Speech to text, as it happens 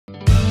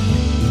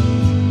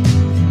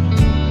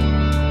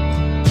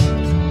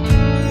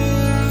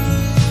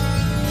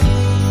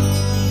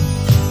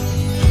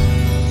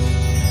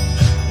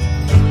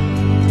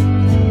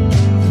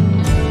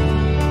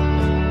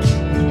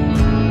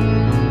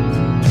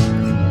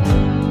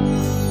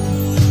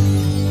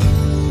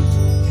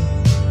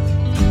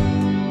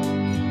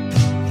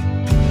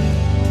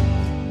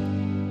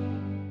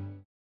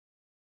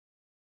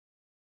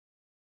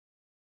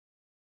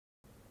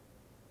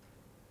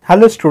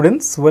Hello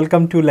students,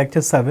 welcome to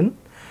lecture 7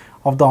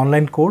 of the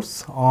online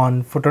course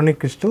on photonic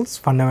crystals,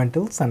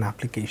 fundamentals and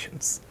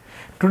applications.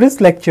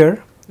 Today's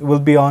lecture will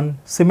be on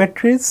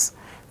symmetries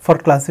for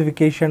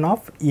classification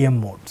of EM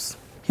modes.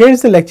 Here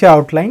is the lecture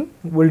outline.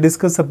 We will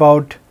discuss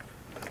about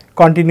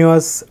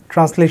continuous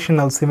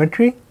translational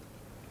symmetry,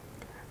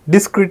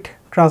 discrete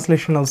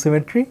translational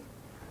symmetry,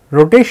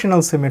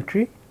 rotational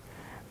symmetry,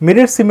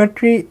 mirror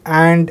symmetry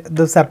and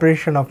the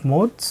separation of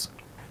modes,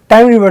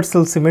 time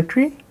reversal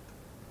symmetry,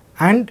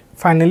 and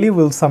finally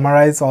we will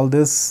summarize all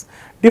these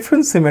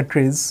different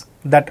symmetries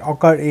that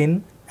occur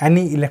in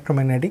any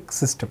electromagnetic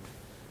system.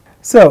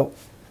 So,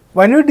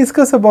 when we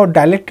discuss about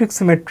dielectric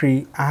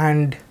symmetry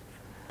and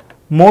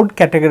mode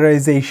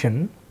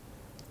categorization,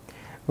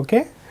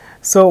 okay,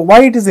 so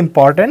why it is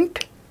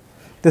important?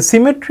 The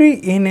symmetry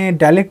in a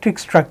dielectric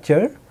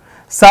structure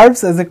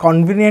serves as a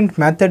convenient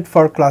method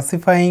for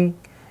classifying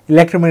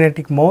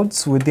electromagnetic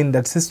modes within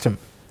that system.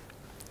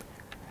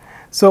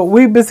 So,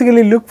 we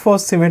basically look for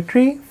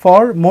symmetry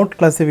for mode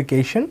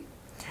classification.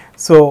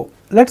 So,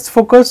 let us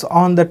focus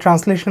on the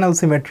translational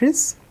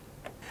symmetries,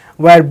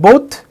 where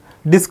both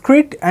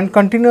discrete and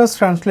continuous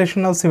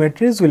translational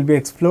symmetries will be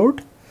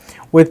explored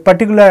with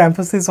particular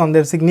emphasis on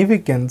their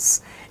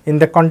significance in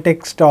the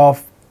context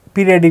of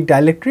periodic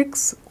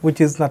dielectrics, which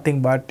is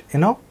nothing but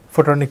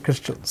photonic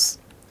crystals.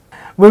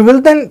 We will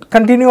then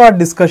continue our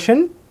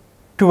discussion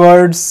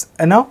towards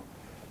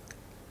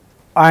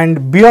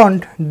and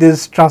beyond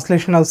these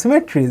translational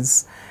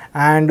symmetries,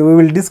 and we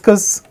will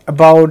discuss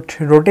about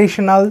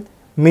rotational,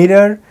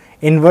 mirror,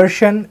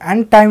 inversion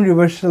and time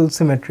reversal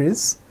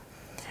symmetries,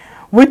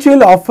 which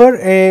will offer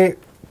a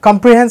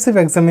comprehensive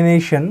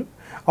examination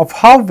of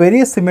how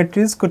various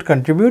symmetries could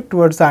contribute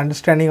towards the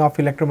understanding of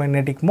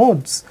electromagnetic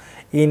modes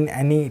in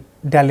any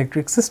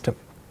dielectric system.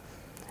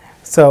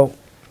 So,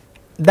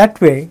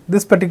 that way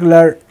this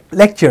particular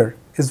lecture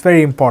is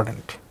very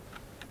important.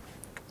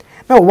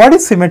 Now, what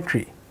is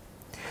symmetry?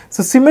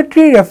 So,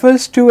 symmetry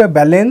refers to a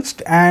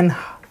balanced and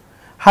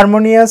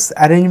harmonious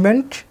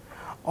arrangement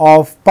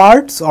of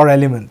parts or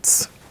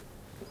elements.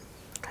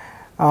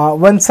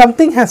 When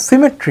something has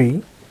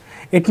symmetry,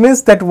 it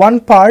means that one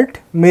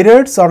part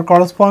mirrors or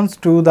corresponds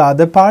to the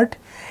other part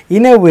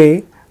in a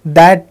way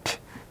that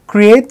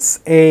creates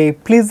a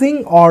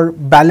pleasing or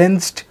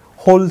balanced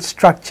whole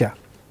structure.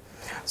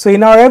 So,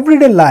 in our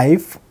everyday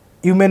life,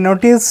 you may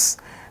notice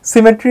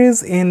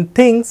symmetries in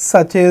things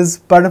such as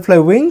butterfly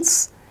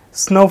wings,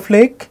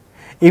 snowflake,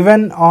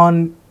 even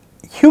on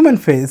human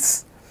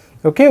face,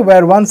 okay,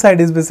 where one side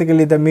is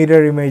basically the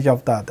mirror image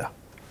of the other.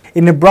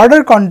 In a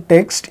broader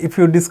context, if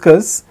you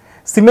discuss,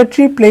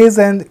 symmetry plays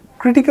a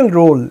critical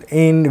role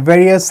in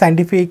various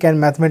scientific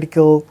and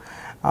mathematical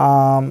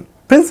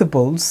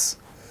principles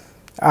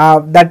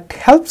that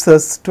helps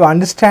us to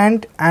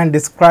understand and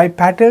describe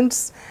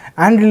patterns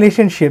and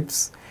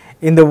relationships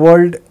in the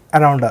world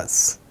around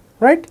us,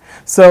 right.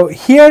 So,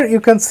 here you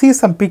can see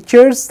some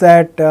pictures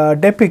that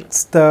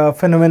depicts the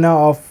phenomena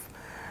of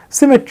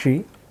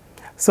symmetry.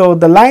 So,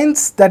 the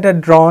lines that are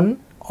drawn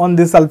on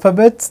these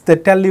alphabets, they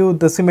tell you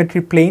the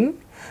symmetry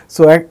plane.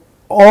 So,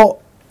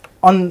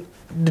 on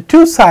the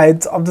two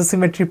sides of the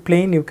symmetry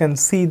plane, you can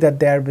see that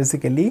they are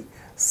basically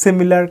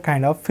similar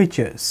kind of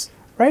features,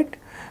 right.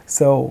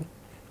 So,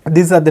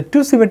 these are the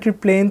two symmetry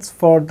planes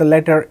for the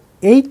letter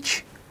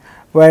H,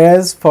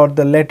 whereas for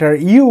the letter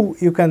U,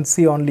 you can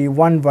see only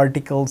one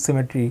vertical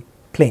symmetry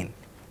plane,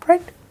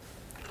 right.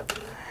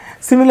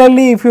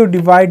 Similarly, if you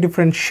divide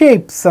different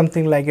shapes,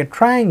 something like a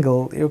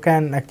triangle, you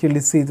can actually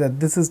see that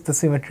this is the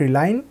symmetry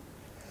line.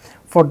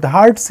 For the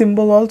heart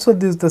symbol also,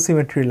 this is the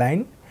symmetry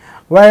line,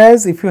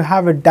 whereas if you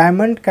have a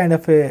diamond kind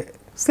of a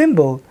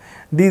symbol,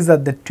 these are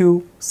the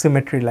two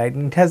symmetry lines.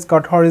 It has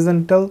got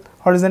horizontal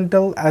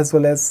as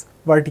well as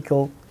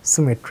vertical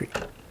symmetry.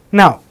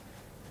 Now,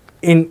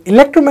 in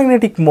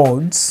electromagnetic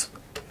modes,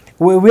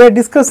 we are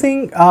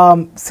discussing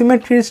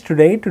symmetries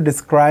today to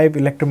describe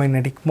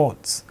electromagnetic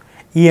modes,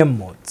 EM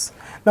modes.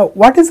 Now,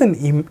 what is an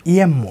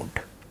EM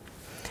mode?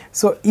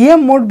 So,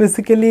 EM mode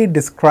basically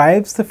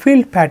describes the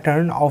field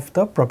pattern of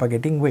the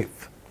propagating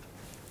wave.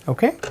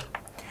 Okay.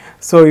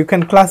 So, you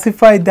can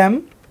classify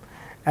them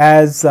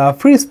as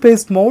free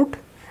space mode,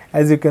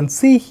 as you can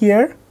see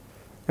here.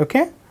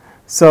 Okay.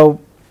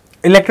 So,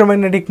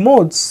 electromagnetic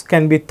modes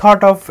can be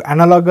thought of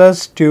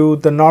analogous to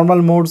the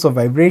normal modes of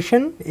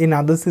vibration in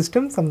other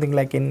systems, something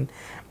like in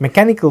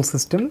mechanical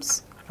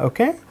systems.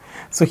 Okay.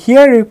 So,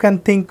 here you can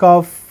think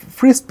of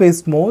free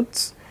space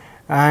modes,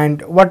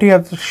 and what you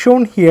have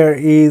shown here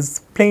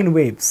is plane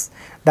waves,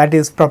 that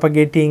is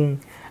propagating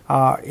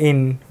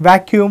in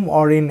vacuum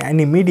or in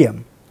any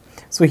medium.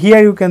 So,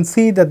 here you can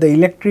see that the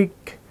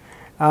electric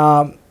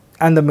and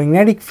the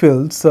magnetic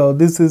field. So,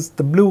 this is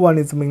the blue one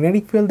is the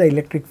magnetic field, the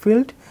electric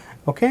field,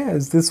 okay,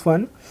 is this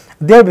one.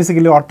 They are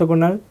basically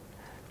orthogonal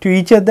to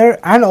each other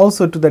and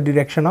also to the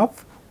direction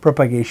of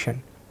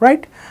propagation,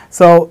 right.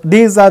 So,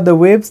 these are the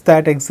waves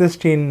that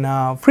exist in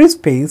free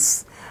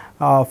space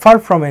far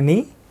from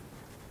any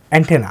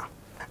antenna.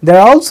 There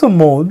are also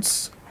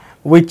modes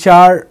which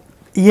are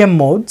EM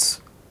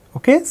modes,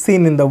 okay,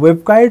 seen in the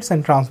waveguides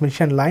and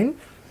transmission line.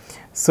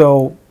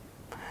 So,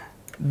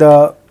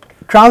 the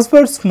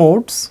transverse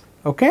modes,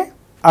 okay,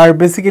 are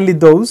basically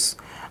those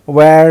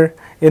where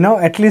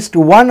at least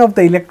one of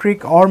the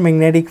electric or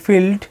magnetic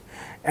field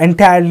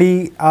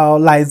entirely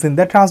lies in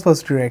the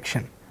transverse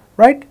direction,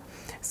 right.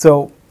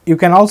 So, you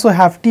can also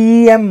have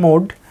TEM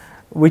mode,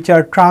 which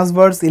are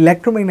transverse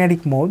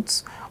electromagnetic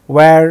modes,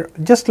 where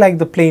just like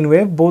the plane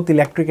wave, both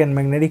electric and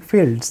magnetic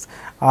fields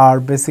are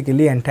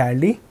basically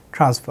entirely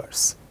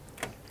transverse,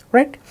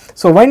 right.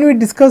 So, when we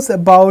discuss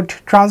about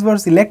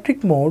transverse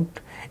electric mode,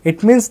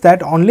 it means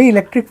that only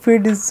electric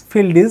field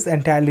is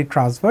entirely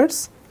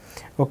transverse,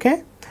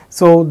 okay.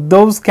 So,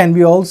 those can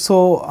be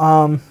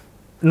also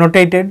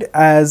notated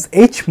as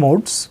H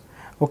modes,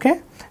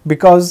 okay,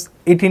 because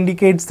it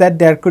indicates that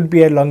there could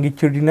be a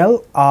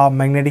longitudinal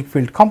magnetic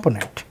field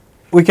component.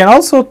 We can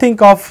also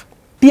think of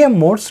TM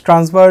modes,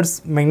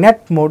 transverse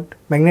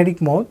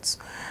magnetic modes.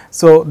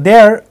 So,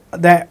 there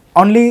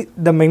only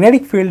the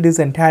magnetic field is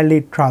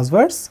entirely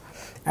transverse,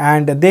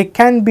 and they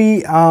can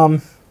be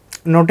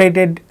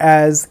notated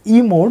as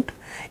E mode,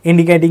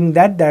 indicating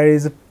that there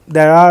is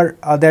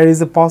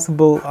a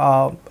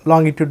possible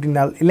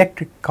longitudinal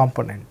electric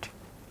component.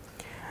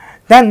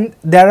 Then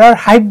there are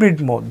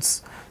hybrid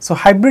modes. So,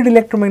 hybrid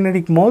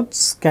electromagnetic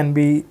modes can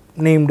be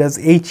named as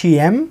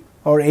HEM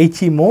or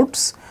HE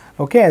modes,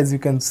 okay. As you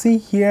can see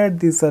here,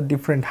 these are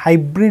different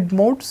hybrid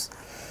modes.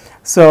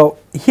 So,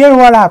 here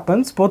what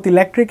happens, both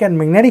electric and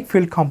magnetic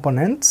field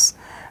components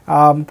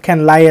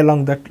can lie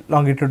along the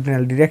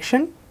longitudinal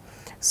direction.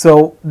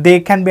 So, they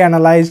can be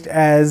analyzed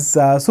as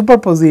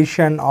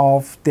superposition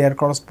of their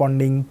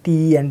corresponding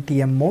T and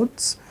TM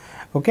modes,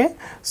 okay.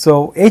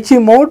 So, HE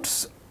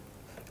modes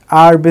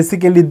are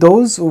basically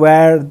those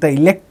where the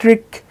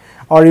electric,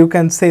 or you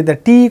can say the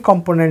TE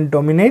component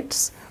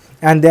dominates,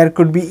 and there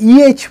could be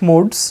EH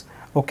modes,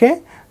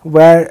 okay,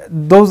 where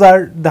those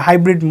are the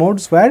hybrid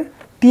modes where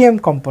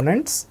TM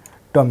components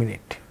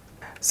dominate.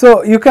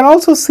 So, you can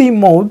also see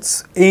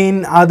modes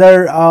in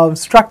other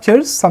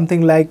structures,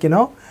 something like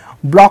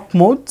block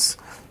modes,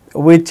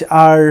 which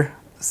are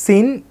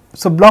seen.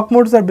 So, block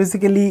modes are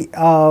basically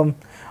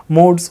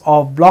modes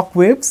of block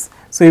waves.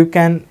 So, you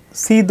can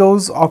see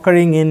those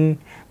occurring in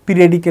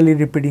periodically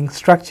repeating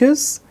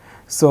structures.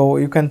 So,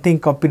 you can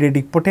think of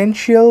periodic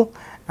potential,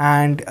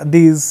 and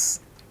these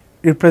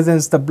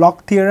represents the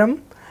block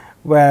theorem,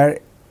 where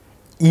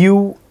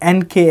U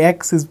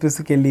nkx is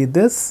basically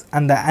this,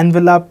 and the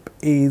envelope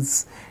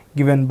is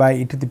given by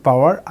e to the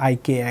power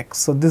ikx.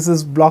 So, this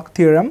is block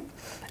theorem,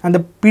 and the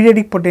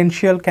periodic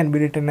potential can be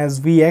written as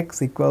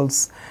Vx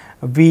equals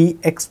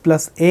Vx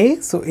plus A.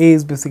 So, A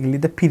is basically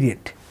the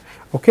period,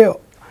 okay,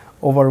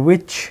 over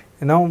which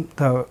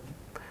the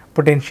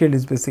potential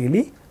is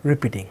basically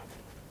repeating.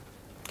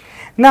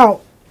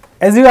 Now,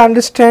 as you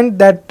understand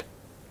that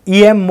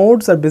EM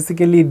modes are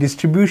basically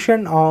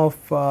distribution of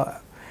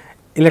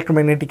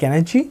electromagnetic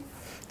energy.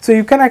 So,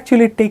 you can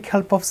actually take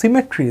help of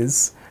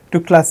symmetries to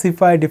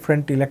classify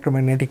different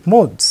electromagnetic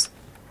modes.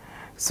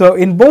 So,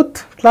 in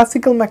both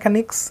classical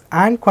mechanics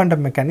and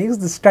quantum mechanics,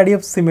 the study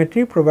of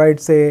symmetry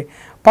provides a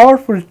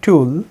powerful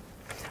tool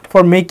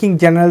for making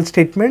general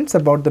statements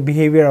about the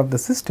behavior of the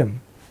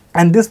system,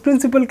 and this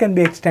principle can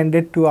be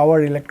extended to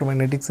our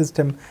electromagnetic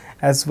system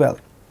as well,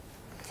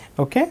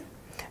 okay.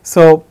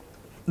 So,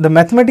 the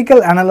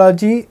mathematical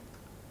analogy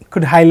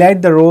could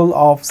highlight the role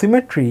of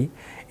symmetry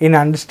in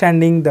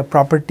understanding the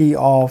property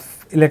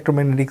of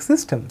electromagnetic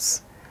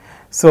systems.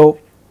 So,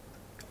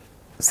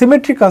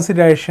 symmetry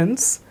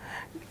considerations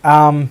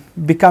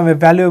become a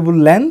valuable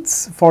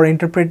lens for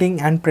interpreting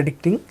and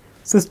predicting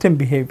system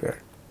behavior.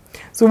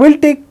 So, we will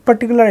take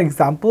particular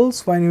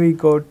examples when we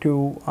go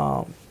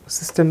to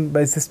system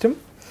by system,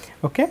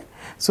 okay.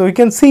 So, we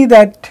can see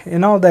that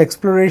the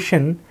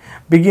exploration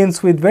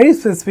begins with very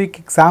specific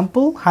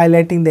example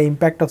highlighting the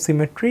impact of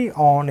symmetry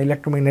on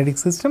electromagnetic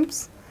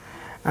systems,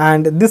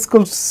 and this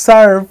could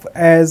serve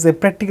as a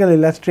practical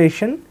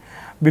illustration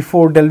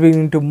before delving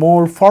into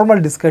more formal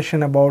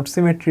discussion about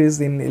symmetries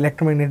in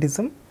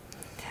electromagnetism,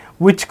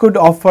 which could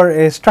offer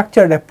a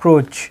structured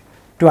approach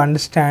to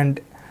understand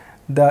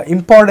the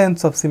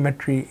importance of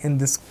symmetry in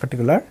this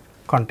particular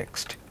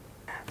context.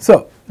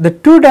 So, the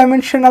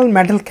two-dimensional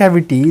metal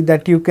cavity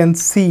that you can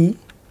see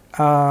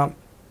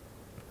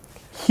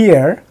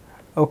here,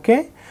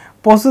 okay,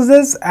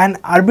 possesses an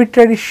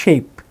arbitrary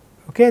shape,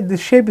 okay.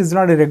 This shape is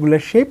not a regular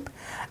shape,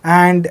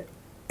 and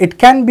it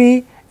can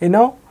be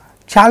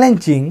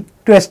challenging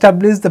to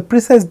establish the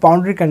precise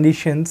boundary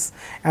conditions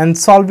and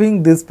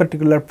solving this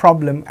particular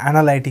problem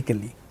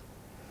analytically,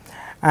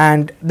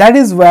 and that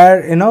is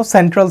where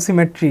central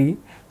symmetry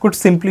could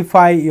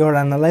simplify your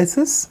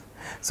analysis.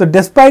 So,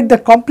 despite the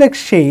complex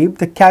shape,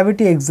 the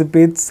cavity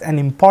exhibits an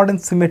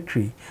important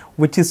symmetry,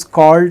 which is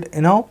called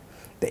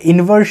the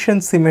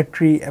inversion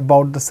symmetry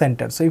about the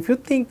center. So, if you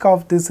think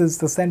of this as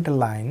the center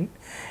line,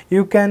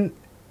 you can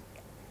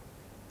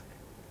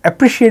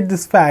appreciate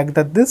this fact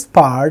that this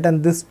part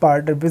and this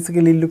part are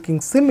basically looking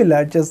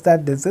similar, just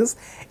that this is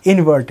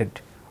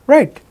inverted,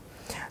 right.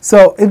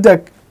 So, if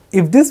the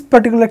if this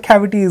particular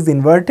cavity is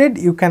inverted,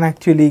 you can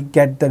actually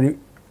get the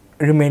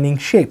remaining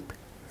shape.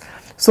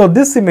 So,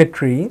 this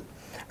symmetry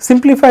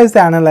simplifies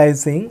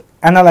the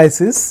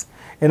analysis,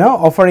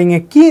 offering a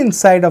key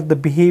insight of the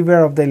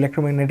behavior of the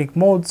electromagnetic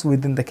modes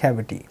within the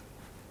cavity,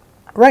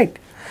 right.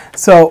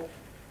 So,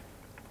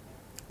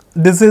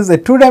 this is a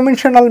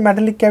two-dimensional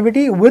metallic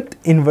cavity with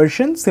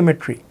inversion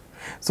symmetry.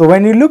 So,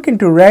 when you look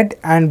into red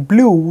and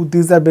blue,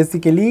 these are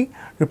basically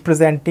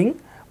representing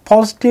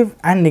positive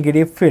and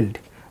negative field.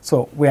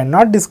 So, we are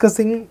not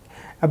discussing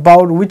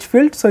about which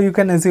field. So, you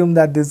can assume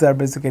that these are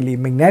basically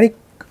magnetic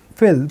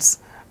fields,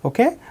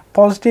 okay,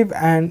 positive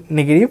and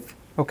negative,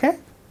 okay.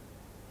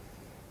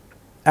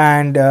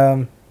 And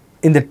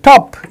in the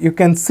top you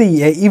can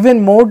see a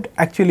even mode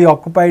actually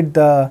occupied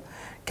the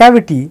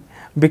cavity,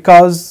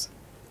 because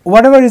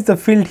whatever is the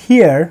field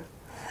here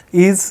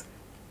is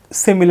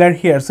similar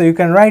here. So, you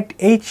can write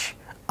H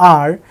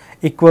r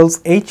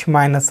equals H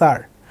minus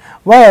r,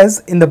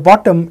 whereas in the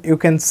bottom you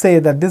can say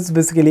that this is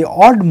basically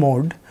odd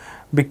mode,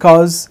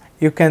 because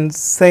you can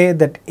say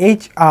that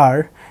H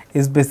r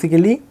is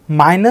basically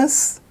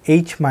minus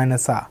H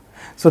minus r.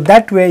 So,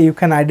 that way you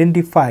can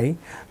identify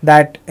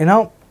that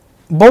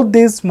both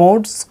these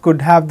modes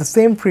could have the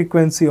same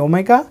frequency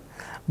omega,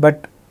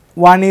 but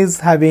one is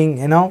having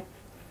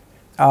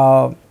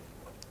a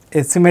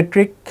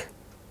symmetric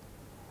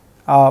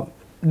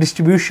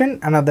distribution,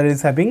 another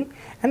is having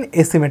an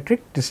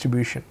asymmetric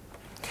distribution.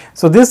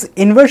 So, this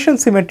inversion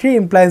symmetry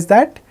implies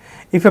that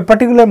if a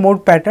particular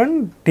mode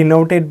pattern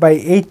denoted by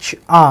H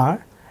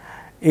r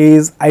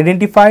is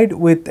identified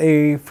with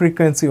a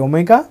frequency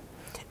omega,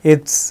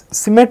 its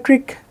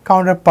symmetric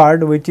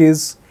counterpart, which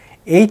is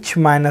H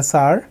minus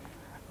r,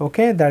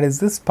 okay, that is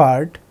this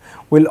part,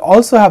 will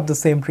also have the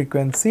same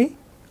frequency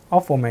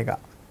of omega.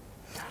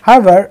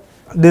 However,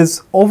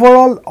 this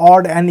overall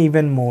odd and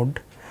even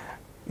mode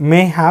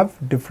may have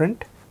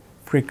different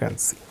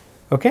frequency,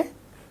 okay.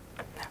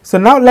 So,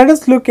 now let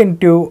us look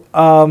into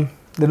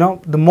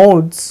the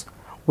modes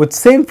with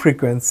same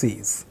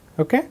frequencies,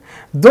 okay.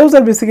 Those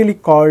are basically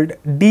called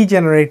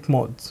degenerate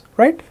modes,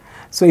 right.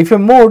 So, if a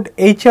mode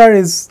HR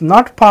is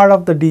not part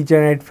of the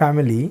degenerate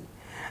family,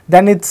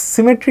 then its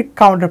symmetric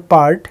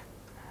counterpart,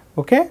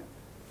 okay,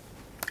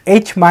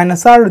 H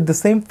minus r with the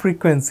same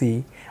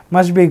frequency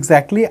must be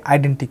exactly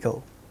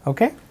identical,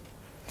 okay.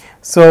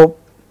 So,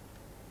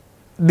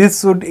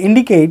 this would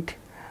indicate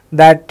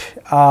that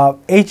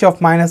H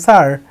of minus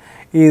r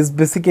is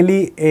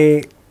basically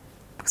a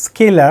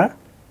scalar,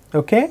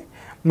 okay,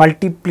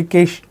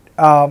 multiplied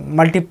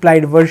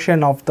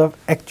version of the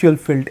actual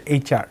field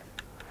HR.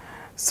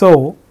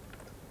 So,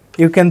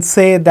 you can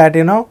say that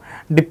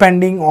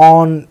depending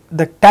on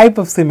the type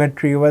of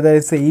symmetry, whether it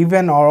is a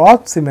even or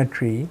odd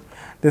symmetry,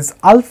 this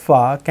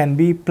alpha can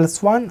be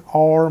 +1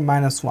 or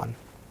 -1.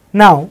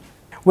 Now,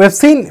 we have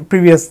seen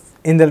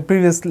in the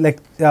previous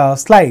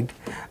slide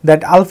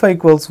that alpha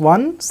equals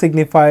 1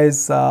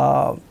 signifies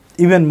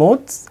even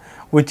modes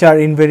which are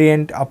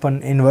invariant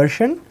upon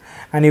inversion,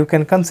 and you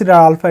can consider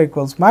alpha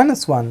equals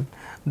 -1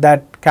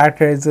 that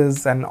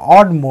characterizes an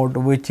odd mode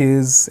which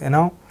is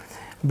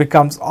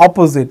becomes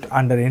opposite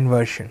under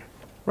inversion,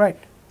 right.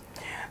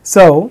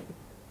 So,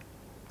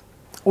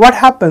 what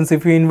happens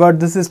if you invert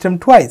the system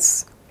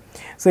twice?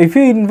 So, if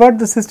you invert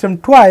the system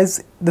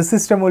twice, the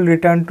system will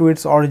return to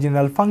its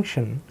original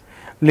function,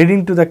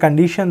 leading to the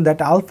condition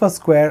that alpha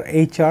square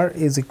HR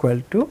is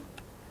equal to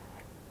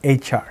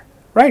HR,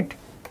 right.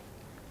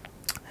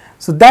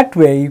 So, that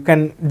way you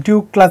can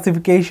do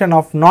classification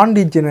of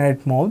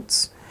non-degenerate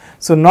modes.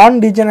 So,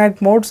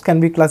 non-degenerate modes can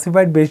be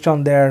classified based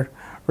on their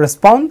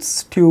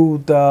response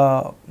to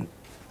the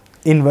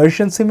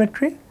inversion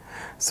symmetry.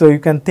 So, you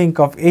can think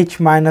of H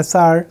minus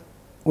r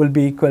will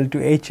be equal to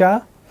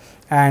HR,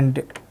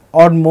 and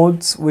odd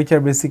modes which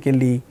are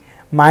basically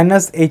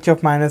minus H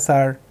of minus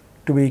r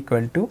to be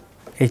equal to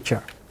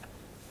HR.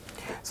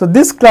 So,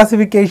 this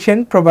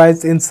classification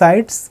provides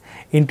insights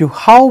into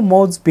how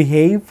modes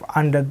behave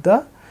under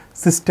the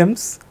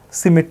system's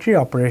symmetry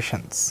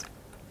operations,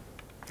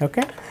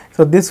 okay.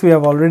 So, this we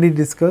have already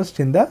discussed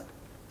in the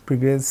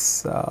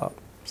previous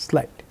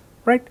slide,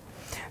 right.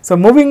 So,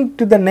 moving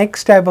to the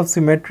next type of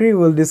symmetry,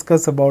 we will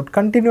discuss about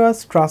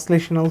continuous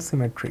translational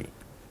symmetry,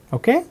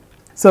 okay.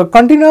 So,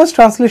 continuous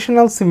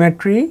translational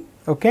symmetry,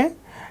 okay.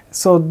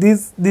 So,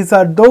 these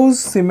are those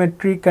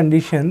symmetry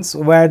conditions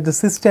where the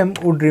system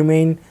would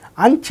remain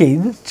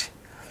unchanged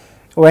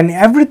when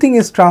everything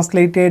is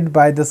translated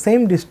by the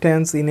same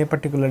distance in a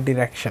particular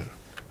direction,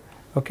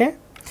 okay.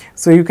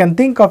 So, you can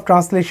think of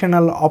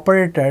translational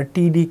operator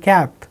TD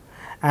cap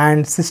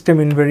and system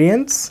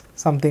invariance,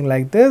 something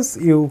like this.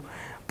 You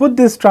put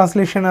this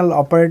translational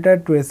operator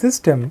to a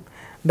system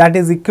that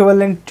is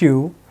equivalent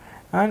to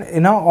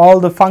all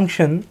the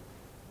function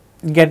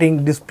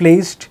getting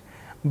displaced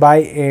by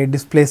a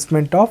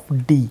displacement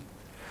of d.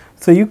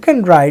 So, you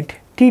can write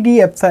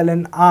TD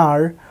epsilon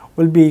r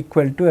will be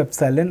equal to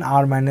epsilon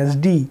r minus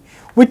d,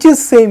 which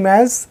is same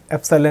as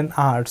epsilon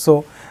r.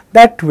 So,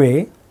 that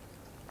way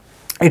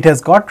it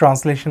has got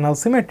translational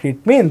symmetry.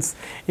 It means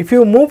if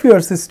you move your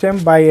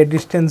system by a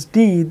distance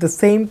d, the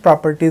same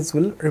properties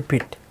will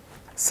repeat.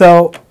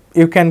 So,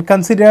 you can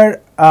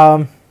consider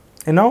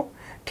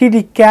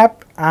TD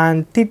cap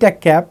and theta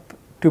cap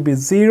to be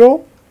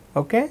 0.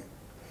 Okay.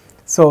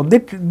 So,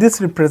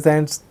 this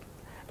represents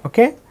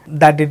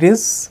that it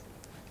is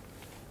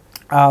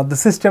the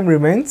system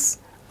remains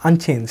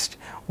unchanged,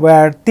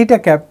 where theta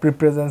cap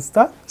represents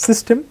the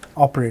system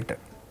operator,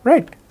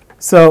 right.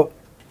 So,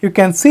 you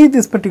can see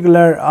this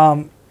particular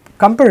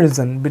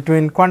comparison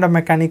between quantum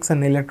mechanics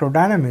and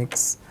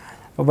electrodynamics,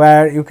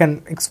 where you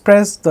can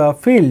express the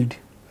field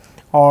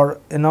or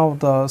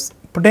the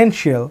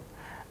potential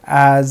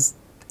as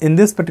in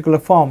this particular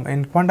form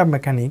in quantum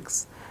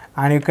mechanics,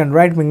 and you can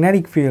write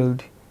magnetic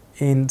field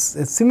in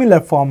a similar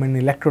form in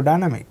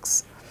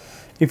electrodynamics.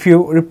 If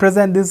you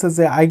represent this as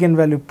a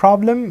eigenvalue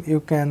problem, you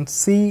can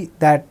see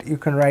that you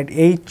can write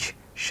H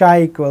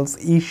psi equals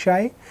E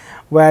psi,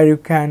 where you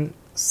can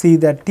see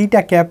that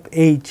theta cap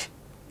H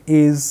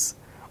is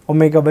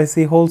omega by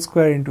c whole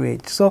square into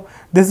H. So,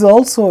 this is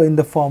also in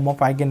the form of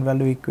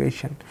eigenvalue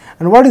equation.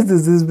 And what is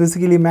this? This is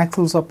basically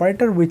Maxwell's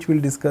operator, which we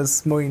will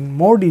discuss in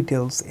more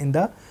details in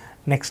the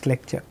next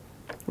lecture,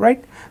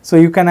 right. So,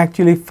 you can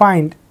actually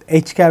find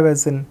H cap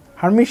as an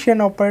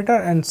Hermitian operator,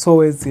 and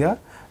so is the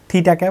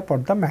theta cap or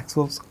the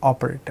Maxwell's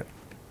operator,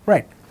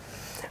 right.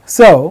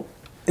 So,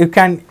 you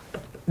can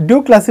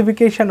do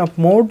classification of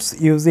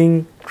modes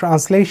using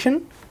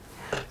translation.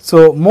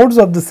 So, modes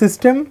of the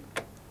system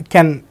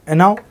can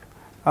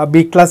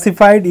be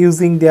classified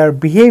using their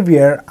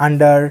behavior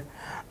under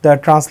the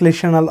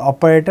translational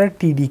operator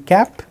TD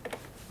cap,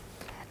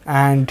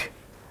 and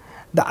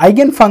the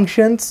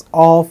eigenfunctions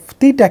of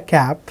theta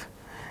cap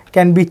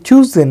can be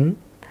chosen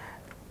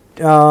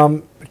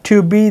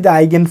to be the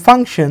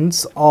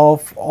eigenfunctions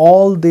of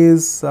all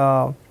these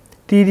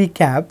TD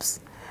caps,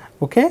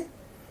 okay.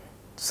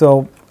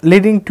 So,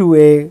 leading to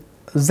a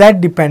z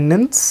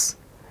dependence,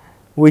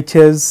 which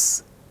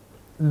is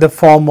the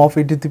form of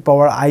e to the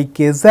power I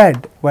k z,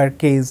 where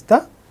k is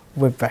the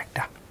wave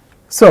vector.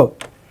 So,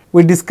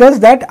 we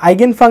discussed that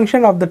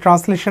eigenfunction of the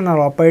translational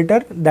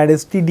operator, that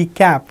is TD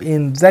cap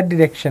in z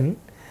direction,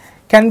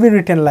 can be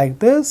written like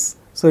this.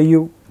 So,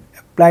 you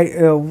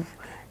apply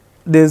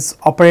this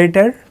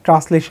operator,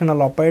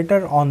 translational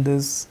operator, on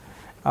this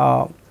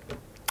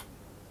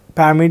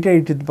parameter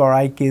e to the power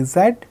I k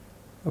z,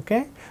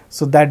 okay.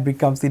 So, that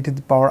becomes e to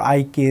the power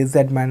I k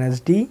z minus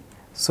d.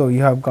 So,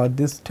 you have got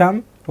this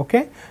term,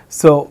 okay.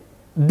 So,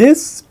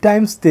 this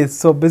times this.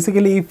 So,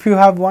 basically if you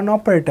have one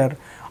operator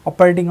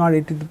operating on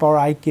e to the power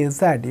I k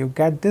z, you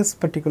get this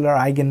particular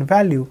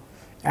eigenvalue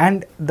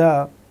and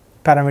the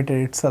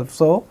parameter itself.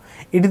 So,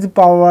 e to the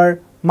power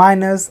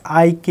minus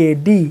I k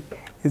d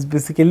is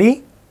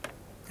basically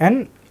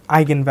an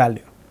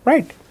eigenvalue,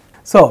 right.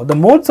 So, the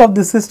modes of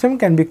the system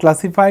can be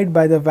classified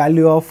by the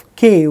value of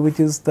k, which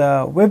is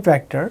the wave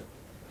vector,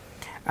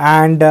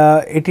 and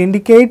it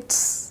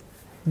indicates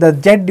the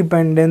z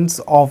dependence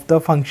of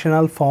the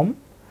functional form.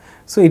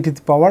 So, e to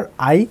the power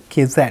I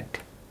k z.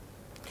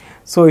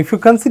 So, if you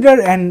consider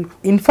an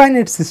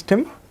infinite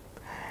system,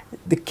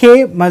 the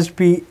k must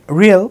be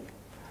real,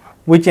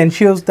 which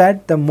ensures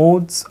that the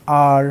modes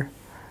are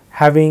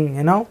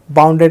having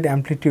bounded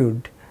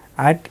amplitude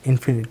at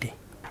infinity.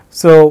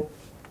 So,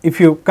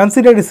 if you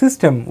consider a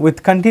system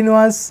with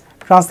continuous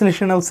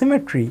translational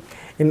symmetry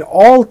in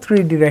all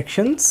three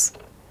directions,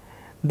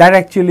 that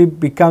actually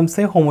becomes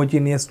a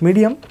homogeneous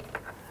medium,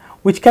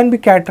 which can be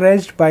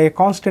characterized by a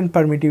constant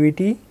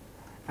permittivity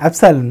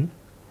epsilon,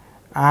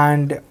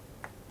 and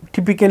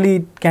typically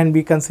it can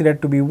be considered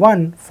to be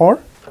 1 for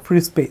free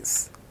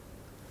space.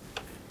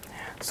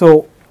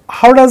 So,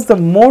 how does the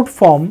mode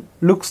form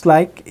looks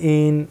like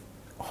in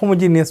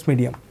homogeneous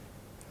medium?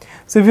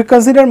 So, if you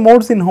consider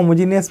modes in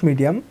homogeneous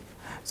medium,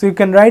 so you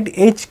can write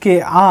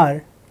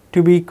HKR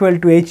to be equal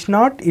to H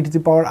naught e to the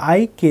power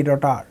I k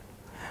dot r.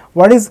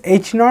 What is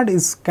H naught?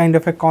 Is kind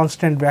of a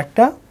constant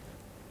vector.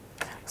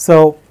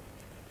 So,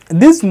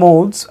 these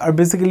modes are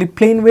basically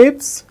plane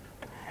waves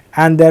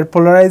and their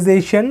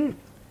polarization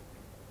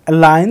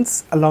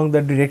aligns along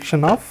the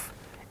direction of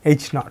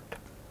H naught.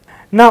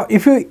 Now,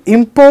 if you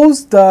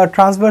impose the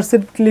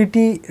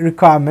transversality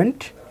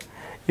requirement,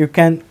 you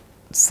can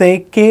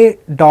say k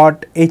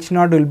dot H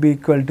naught will be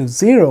equal to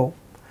 0,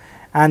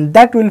 and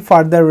that will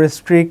further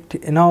restrict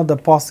the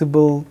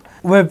possible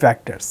wave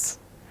vectors.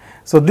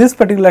 So, this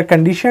particular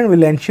condition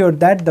will ensure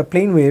that the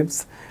plane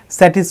waves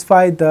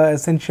satisfy the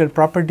essential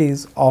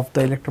properties of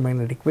the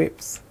electromagnetic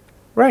waves,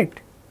 right.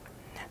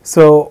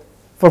 So,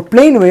 for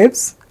plane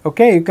waves,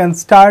 okay, you can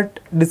start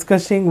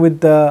discussing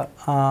with the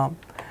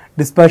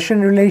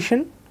dispersion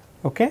relation,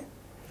 okay.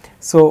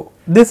 So,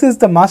 this is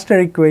the master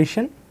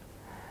equation.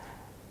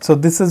 So,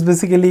 this has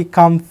basically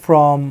come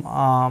from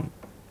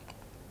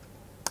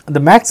the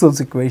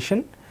Maxwell's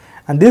equation,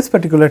 and this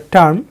particular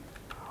term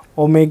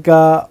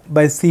omega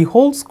by c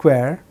whole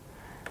square,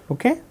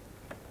 okay,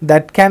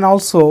 that can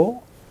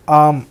also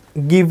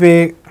give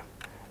a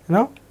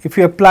if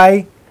you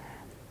apply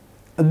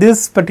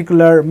this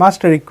particular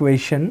master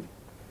equation,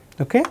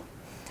 okay,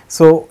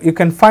 So, you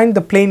can find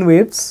the plane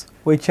waves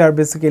which are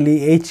basically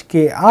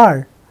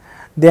HKR,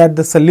 they are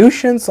the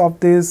solutions of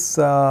this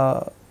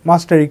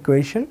master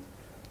equation,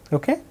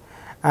 okay,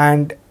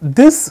 and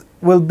this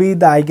will be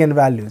the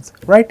eigenvalues,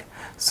 right.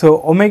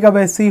 So, omega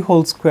by c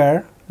whole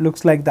square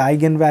looks like the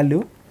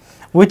eigenvalue,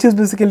 which is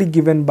basically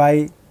given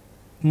by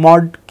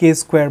mod k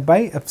square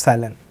by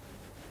epsilon.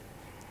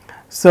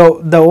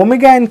 So, the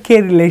omega and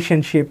k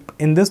relationship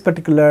in this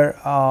particular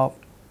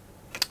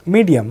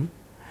medium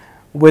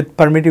with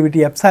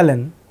permittivity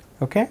epsilon,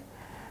 okay.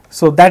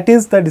 So, that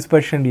is the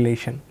dispersion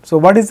relation. So,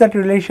 what is that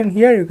relation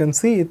here? You can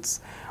see it is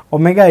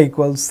omega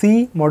equals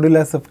c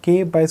modulus of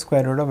k by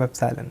square root of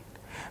epsilon.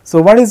 So,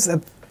 what is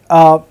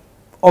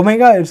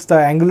omega? It is the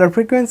angular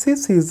frequency,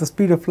 c is the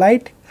speed of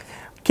light,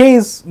 k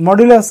is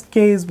modulus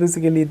k is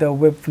basically the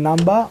wave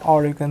number,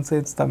 or you can say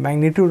it is the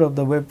magnitude of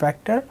the wave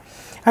vector,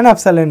 and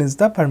epsilon is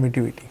the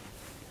permittivity,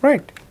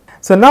 right.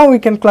 So, now we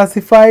can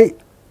classify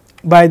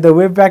by the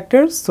wave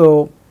vectors.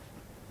 So,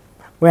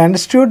 we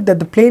understood that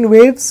the plane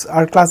waves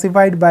are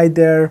classified by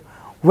their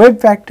wave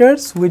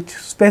vectors, which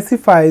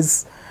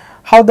specifies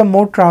how the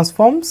mode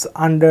transforms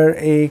under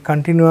a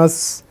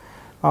continuous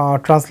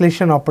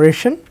translation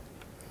operation.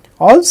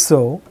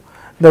 Also,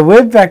 the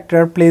wave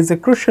vector plays a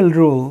crucial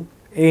role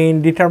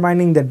in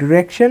determining the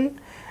direction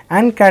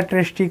and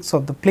characteristics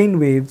of the plane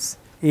waves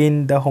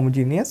in the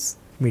homogeneous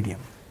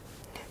medium.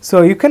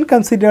 So, you can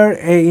consider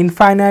a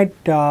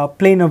infinite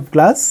plane of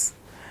glass.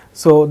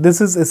 So,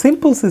 this is a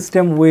simple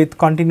system with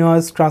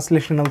continuous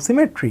translational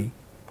symmetry,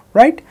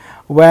 right,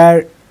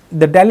 where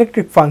the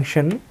dielectric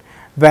function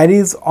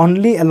varies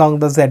only along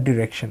the z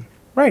direction,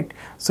 right.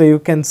 So, you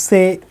can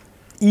say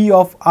E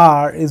of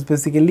r is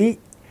basically,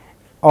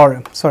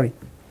 or sorry,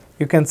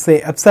 you can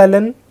say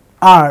epsilon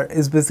r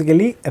is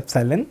basically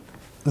epsilon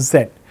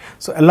z.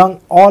 So,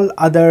 along all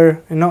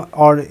other,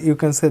 or you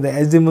can say the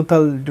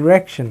azimuthal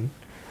direction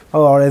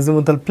or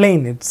azimuthal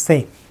plane, it is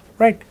same,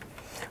 right.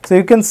 So,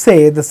 you can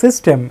say the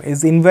system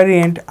is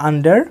invariant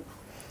under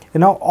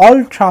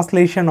all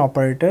translation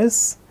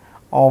operators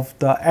of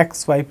the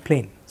xy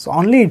plane. So,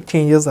 only it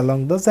changes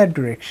along the z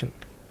direction,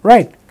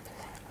 right.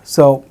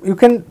 So, you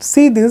can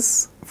see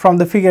this from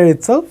the figure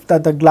itself,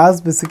 that the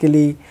glass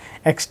basically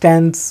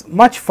extends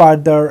much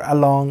farther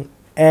along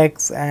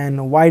x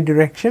and y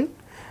direction,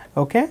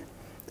 okay,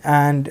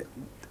 and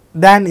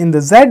then in the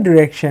z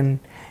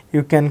direction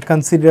you can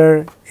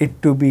consider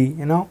it to be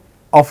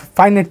of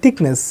finite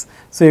thickness.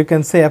 So, you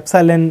can say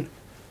epsilon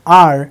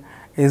r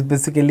is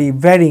basically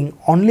varying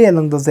only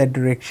along the z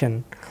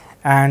direction,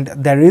 and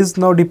there is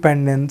no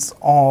dependence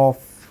of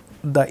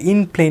the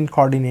in plane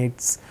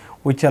coordinates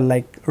which are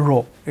like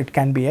rho. It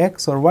can be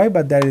x or y,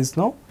 but there is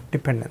no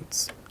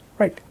dependence,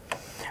 right.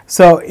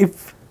 So,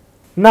 if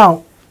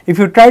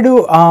you try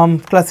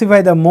to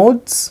classify the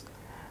modes,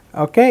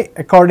 okay,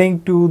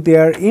 according to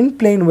their in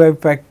plane wave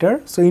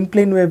vector. So, in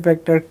plane wave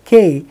vector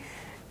k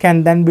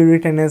can then be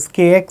written as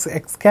kx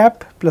x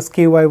cap plus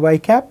ky y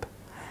cap,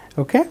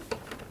 okay,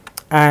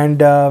 and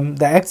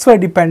the xy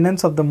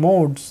dependence of the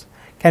modes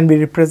can be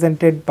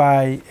represented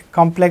by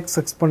complex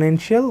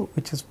exponential,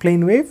 which is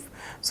plane wave.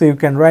 So, you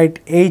can write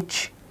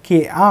h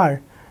k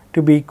r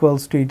to be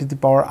equals to e to the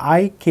power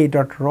I k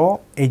dot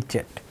rho h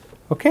z,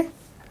 okay.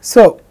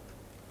 So,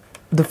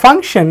 the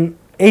function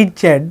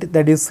h z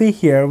that you see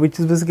here, which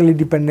is basically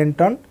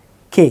dependent on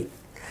k,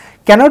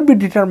 cannot be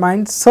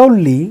determined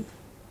solely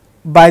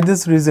by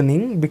this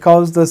reasoning,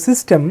 because the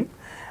system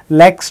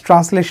lacks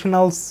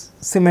translational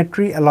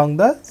symmetry along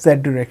the z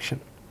direction.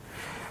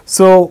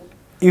 So,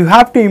 you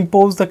have to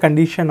impose the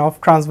condition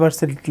of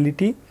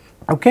transversality,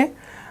 okay.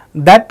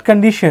 That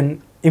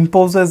condition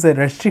imposes a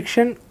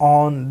restriction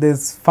on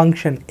this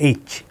function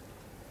h.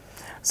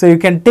 So, you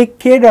can take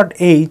k dot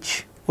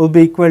h will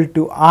be equal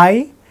to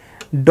I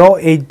dou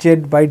h z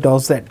by dou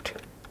z.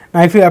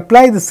 Now, if you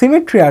apply the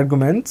symmetry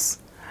arguments,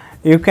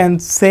 you can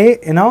say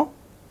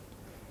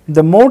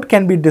the mode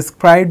can be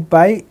described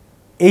by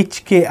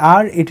h k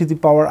r e to the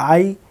power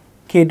I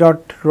k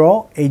dot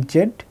rho h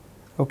z,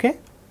 okay.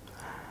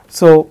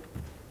 So,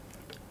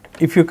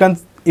 if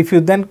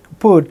you then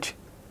put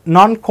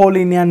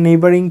non-collinear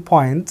neighboring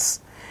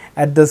points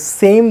at the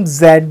same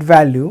z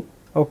value,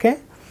 okay,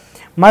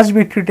 must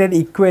be treated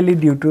equally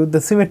due to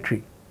the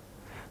symmetry.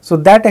 So,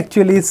 that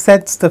actually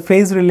sets the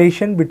phase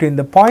relation between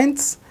the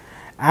points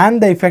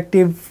and the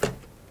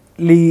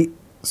effectively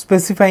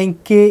specifying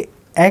k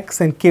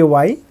x and k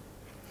y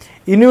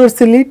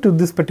universally to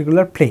this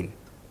particular plane,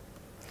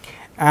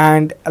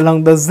 and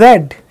along the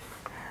z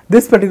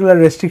this particular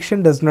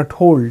restriction does not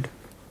hold.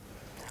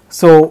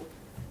 So,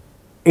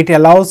 it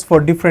allows for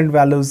different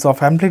values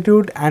of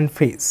amplitude and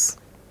phase.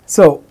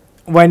 So,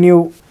 when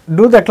you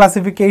do the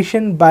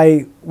classification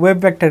by wave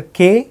vector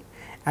k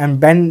and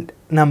band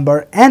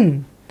number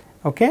n,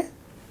 okay,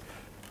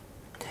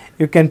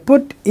 you can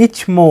put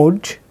each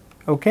mode,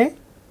 okay,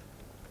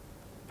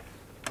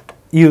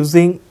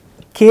 using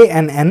k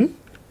and n,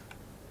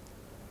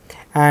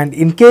 and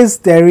in case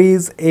there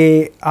is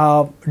a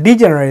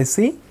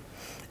degeneracy,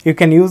 you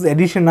can use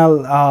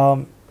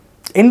additional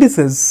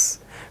indices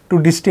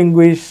to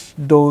distinguish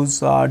those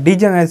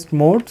degenerate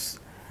modes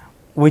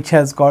which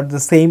has got the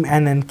same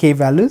n and k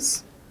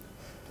values.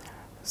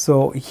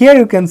 So, here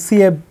you can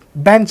see a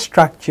band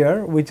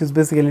structure which is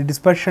basically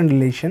dispersion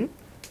relation.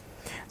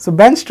 So,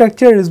 band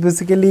structure is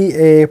basically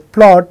a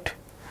plot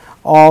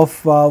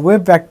of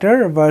wave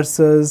vector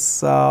versus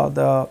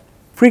the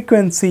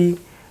frequency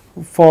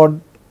for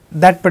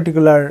that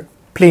particular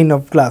plane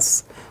of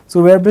glass.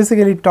 So, we are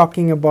basically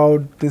talking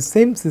about the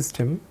same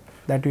system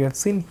that we have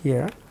seen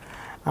here,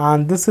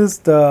 and this is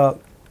the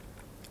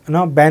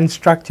band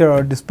structure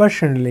or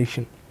dispersion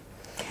relation.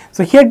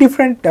 So, here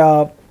different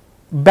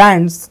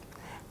bands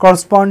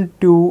correspond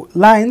to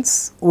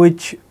lines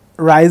which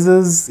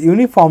rises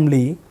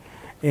uniformly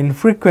in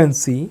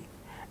frequency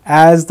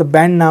as the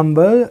band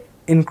number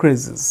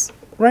increases,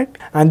 right.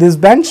 And this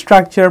band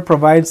structure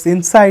provides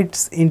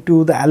insights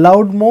into the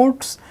allowed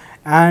modes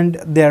and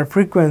their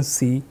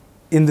frequency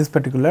in this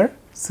particular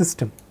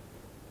system,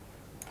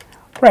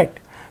 right.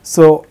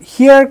 So,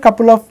 here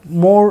couple of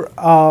more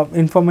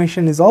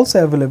information is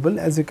also available.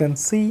 As you can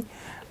see,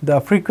 the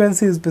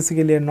frequency is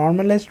basically a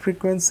normalized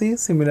frequency.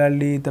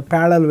 Similarly, the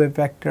parallel wave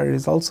vector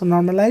is also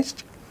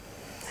normalized.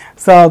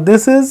 So,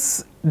 this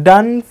is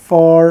done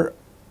for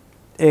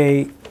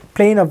a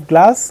plane of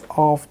glass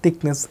of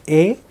thickness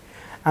A,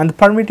 and the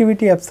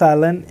permittivity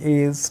epsilon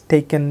is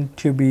taken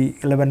to be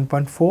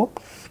 11.4.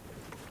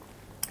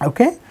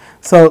 Okay.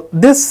 So,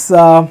 this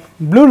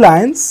blue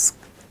lines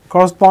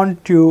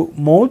correspond to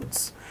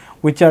modes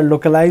which are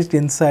localized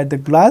inside the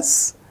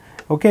glass.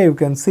 Okay, you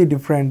can see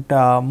different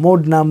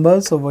mode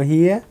numbers over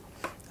here.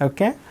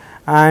 Okay,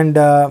 and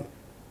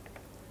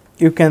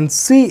you can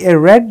see a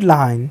red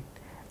line.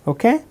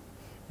 Okay,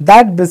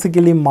 that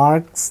basically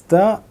marks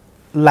the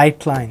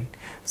light line.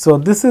 So,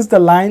 this is the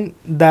line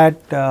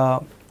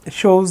that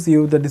shows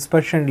you the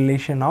dispersion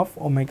relation of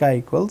omega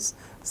equals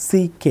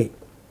Ck,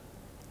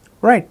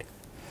 right.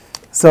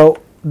 So,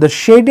 the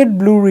shaded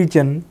blue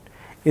region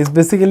is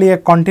basically a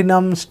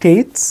continuum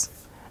states.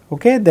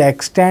 Okay, they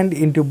extend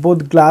into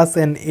both glass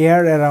and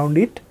air around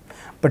it,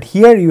 but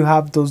here you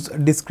have those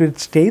discrete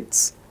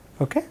states.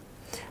 Okay.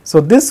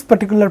 So, this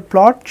particular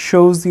plot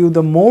shows you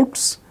the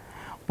modes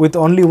with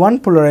only one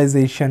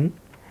polarization.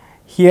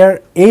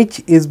 Here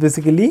H is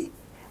basically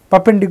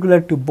perpendicular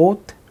to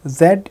both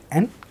z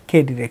and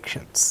k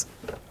directions.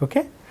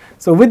 Okay.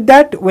 So, with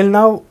that we will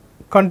now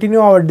continue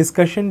our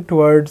discussion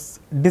towards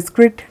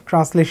discrete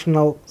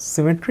translational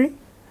symmetry.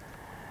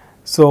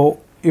 So,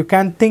 you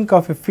can think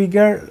of a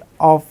figure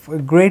of a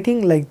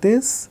grating like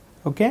this.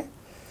 Okay.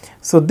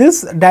 So,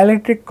 this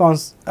dielectric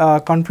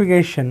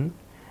configuration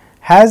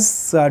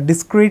has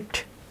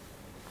discrete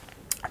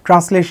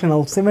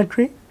translational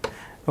symmetry.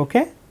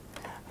 Okay.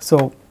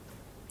 So,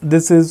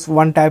 this is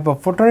one type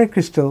of photonic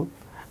crystal,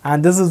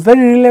 and this is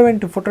very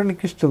relevant to photonic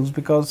crystals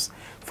because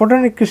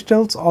photonic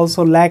crystals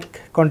also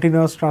lack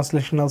continuous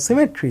translational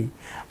symmetry,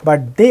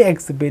 but they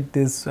exhibit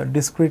this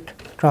discrete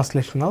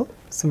translational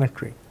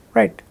symmetry,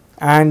 right.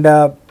 And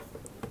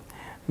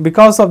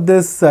because of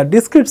this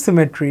discrete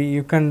symmetry,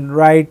 you can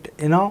write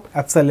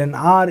epsilon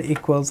r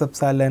equals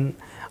epsilon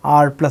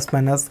r plus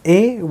minus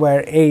a,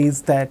 where a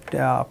is that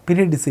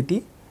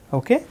periodicity.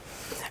 Okay.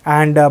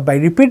 And by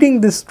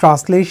repeating this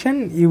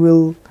translation, you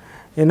will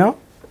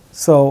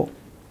so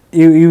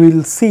you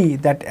will see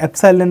that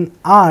epsilon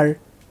r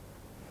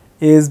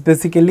is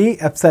basically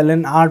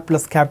epsilon r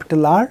plus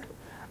capital R,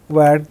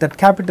 where that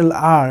capital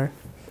R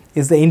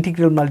is the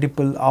integral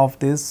multiple of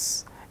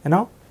this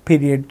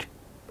period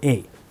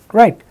A,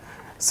 right.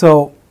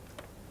 So,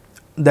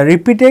 the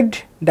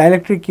repeated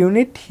dielectric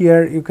unit,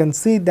 here you can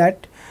see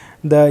that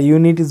the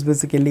unit is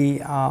basically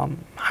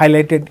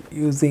highlighted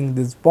using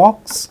this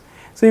box.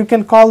 So, you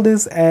can call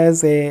this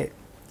as a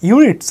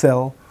unit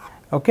cell,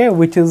 okay,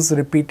 which is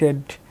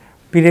repeated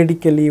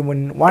periodically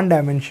in one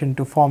dimension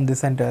to form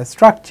this entire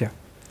structure,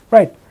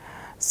 right.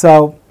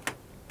 So,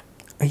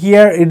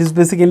 here it is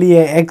basically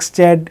a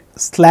XZ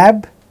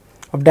slab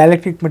of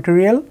dielectric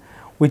material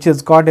which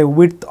has got a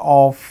width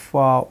of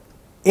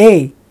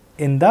A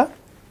in the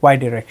y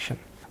direction.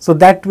 So,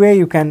 that way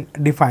you can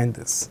define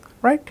this,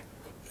 right.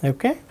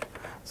 Okay.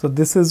 So,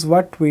 this is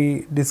what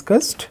we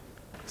discussed.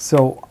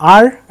 So,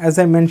 R, as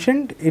I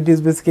mentioned, it is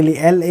basically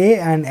L A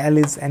and L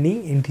is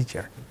any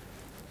integer,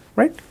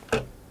 right.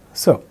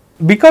 So,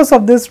 because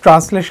of this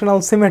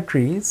translational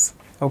symmetries,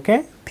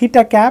 okay,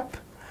 theta cap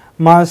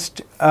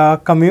must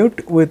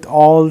commute with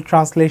all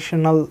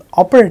translational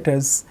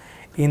operators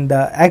in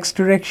the x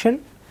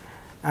direction,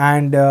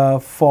 and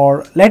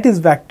for lattice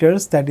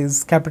vectors, that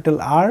is capital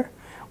R,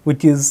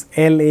 which is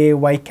L A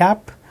y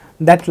cap,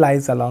 that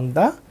lies along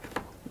the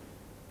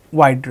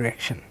y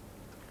direction.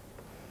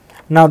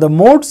 Now, the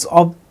modes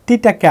of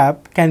theta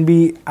cap can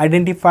be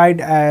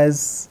identified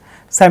as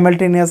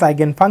simultaneous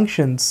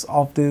eigenfunctions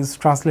of these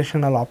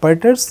translational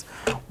operators,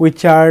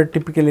 which are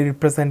typically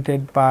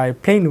represented by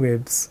plane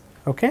waves.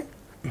 Okay.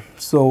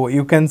 So,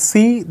 you can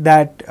see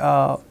that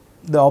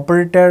the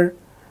operator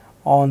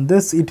on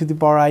this e to the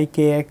power I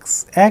k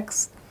x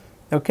x,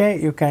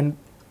 okay, you can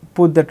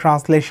put the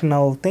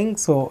translational thing.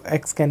 So,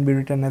 x can be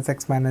written as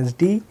x minus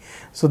d.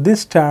 So,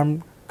 this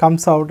term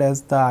comes out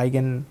as the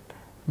eigen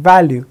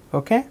value,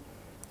 okay,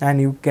 and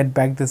you get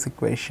back this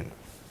equation.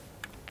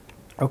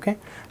 Okay.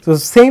 So,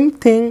 same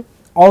thing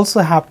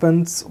also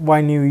happens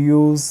when you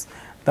use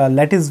the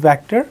lattice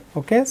vector.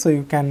 Okay. So,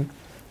 you can,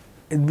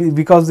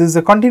 because this is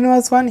a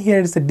continuous one, here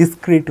is a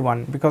discrete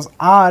one, because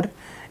r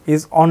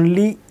is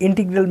only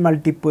integral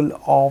multiple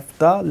of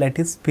the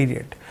lattice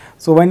period.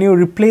 So, when you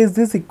replace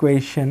this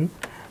equation,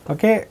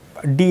 okay,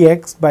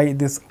 dx by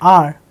this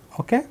r,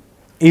 okay,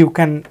 you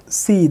can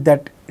see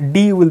that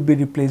d will be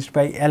replaced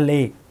by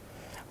La.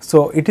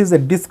 So, it is a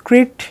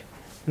discrete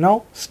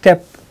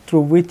step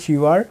through which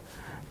you are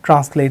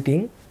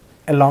translating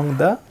along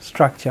the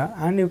structure,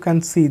 and you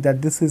can see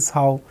that this is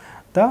how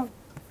the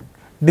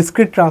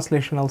discrete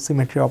translational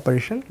symmetry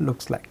operation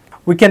looks like.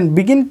 We can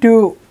begin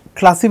to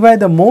classify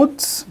the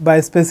modes by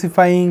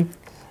specifying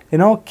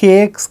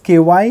kx,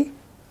 ky,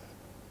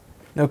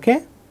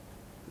 okay,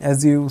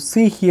 as you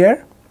see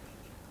here.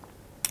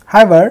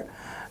 However,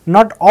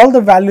 not all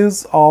the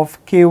values of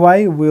ky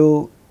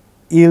will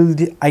yield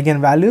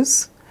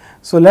eigenvalues.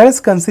 So, let us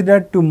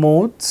consider two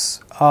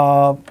modes,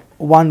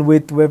 one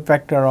with wave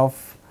vector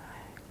of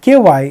ky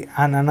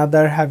and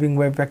another having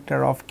wave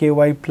vector of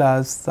ky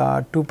plus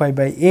 2 pi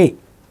by a.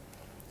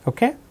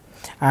 Okay.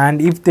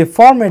 And if they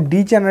form a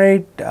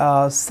degenerate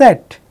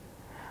set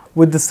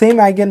with the same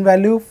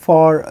eigenvalue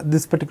for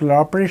this particular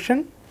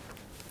operation,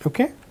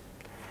 okay.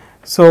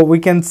 So, we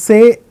can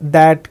say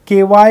that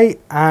ky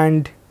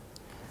and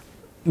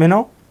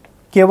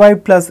ky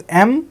plus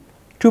m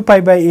 2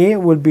 pi by a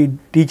will be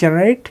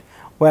degenerate,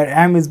 where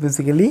m is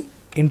basically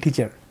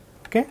integer.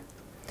 Okay.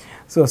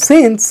 So,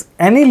 since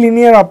any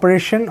linear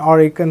operation,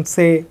 or you can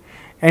say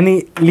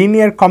any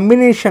linear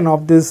combination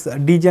of this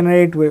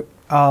degenerate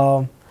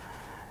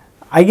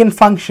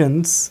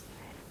eigenfunctions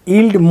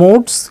yield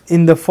modes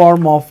in the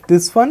form of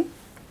this one.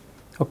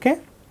 Okay.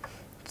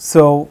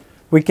 So,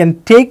 we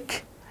can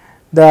take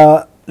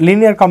the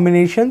linear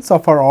combinations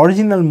of our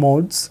original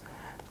modes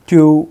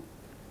to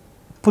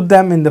put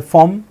them in the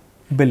form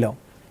below,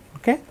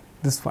 okay,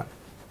 this one.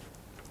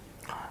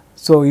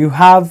 So, you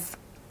have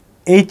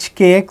h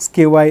kx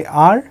ky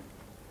r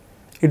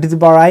e to the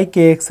power I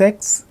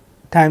kxx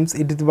times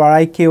e to the power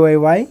I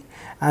kyy,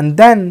 and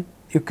then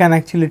you can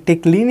actually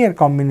take linear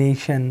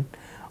combination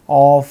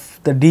of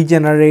the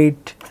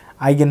degenerate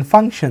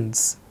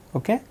eigenfunctions,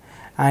 okay,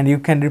 and you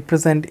can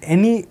represent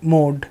any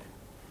mode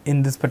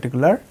in this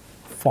particular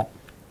form.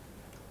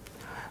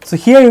 So,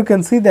 here you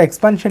can see the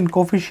expansion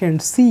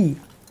coefficient c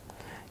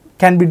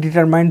can be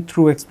determined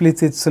through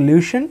explicit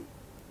solution.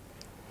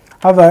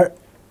 However,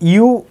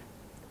 u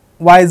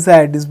y z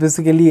is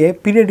basically a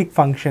periodic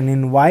function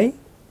in y,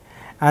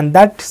 and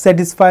that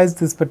satisfies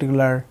this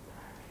particular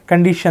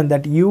condition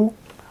that u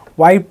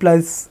y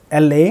plus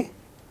La,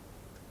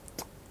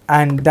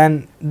 and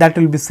then that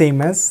will be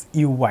same as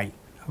u y.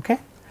 Okay.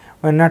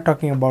 We are not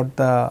talking about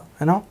the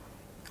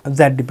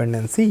z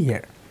dependency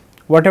here.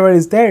 Whatever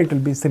is there, it will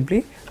be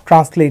simply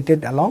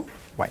translated along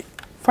y.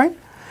 Fine.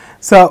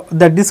 So,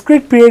 the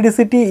discrete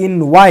periodicity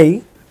in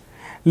y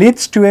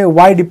leads to a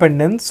y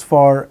dependence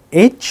for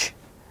h,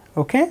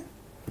 okay.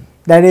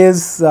 That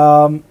is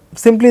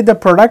simply the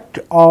product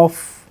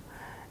of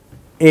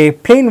a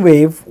plane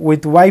wave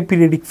with y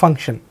periodic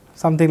function,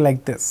 something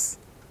like this.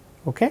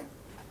 Okay.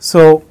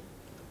 So,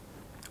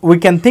 we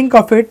can think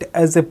of it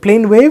as a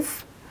plane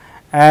wave,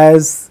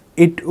 as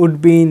it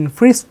would be in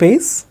free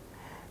space,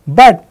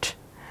 but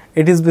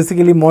it is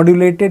basically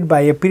modulated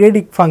by a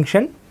periodic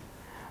function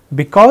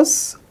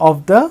because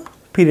of the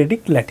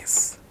periodic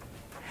lattice.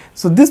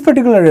 So, this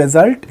particular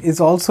result is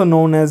also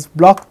known as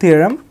Bloch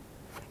theorem,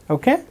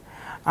 okay,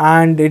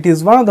 and it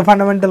is one of the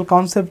fundamental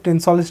concepts in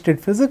solid state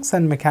physics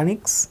and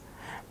mechanics,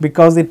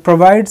 because it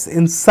provides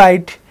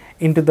insight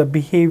into the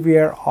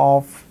behavior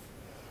of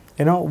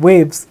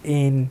waves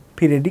in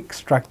periodic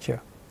structure.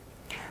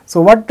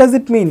 So, what does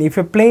it mean? If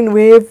a plane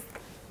wave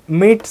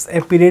meets a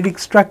periodic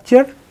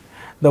structure,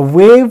 the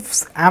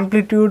wave's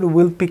amplitude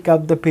will pick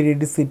up the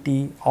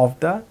periodicity of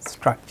the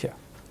structure.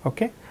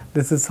 Okay.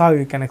 This is how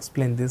you can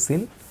explain this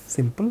in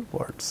simple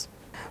words.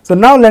 So,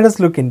 now let us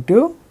look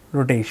into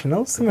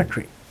rotational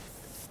symmetry.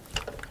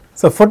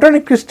 So,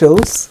 photonic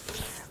crystals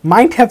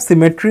might have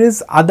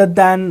symmetries other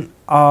than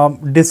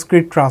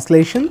discrete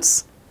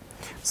translations.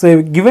 So,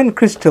 a given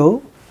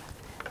crystal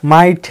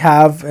might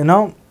have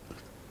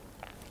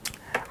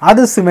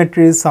other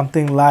symmetries,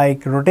 something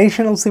like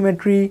rotational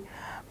symmetry,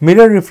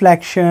 mirror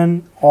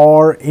reflection,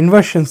 or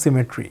inversion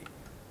symmetry,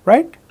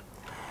 right.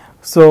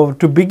 So,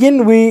 to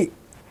begin, we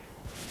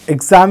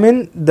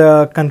examine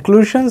the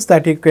conclusions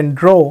that you can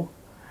draw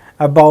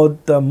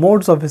about the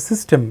modes of a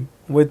system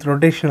with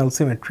rotational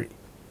symmetry.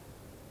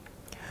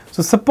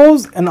 So,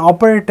 suppose an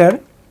operator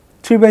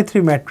 3 by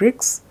 3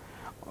 matrix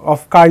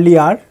of Carly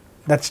R,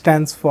 that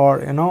stands for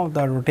the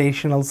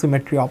rotational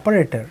symmetry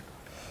operator.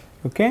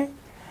 Okay.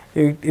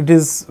 It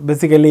is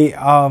basically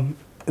it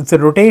is a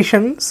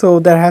rotation. So,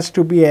 there has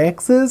to be an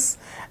axis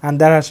and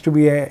there has to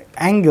be an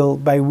angle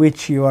by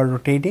which you are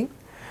rotating.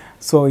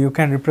 So you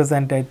can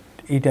represent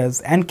it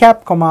as n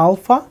cap comma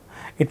alpha.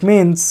 It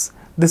means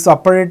this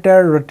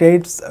operator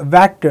rotates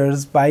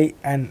vectors by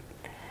an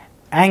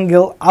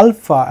angle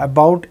alpha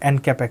about n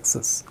cap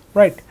axis,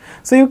 right.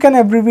 So you can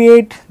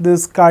abbreviate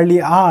this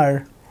curly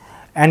r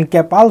n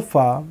cap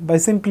alpha by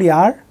simply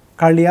r,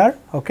 curly r,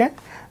 okay.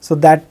 So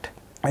that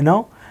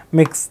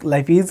makes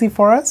life easy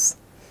for us.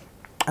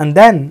 And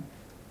then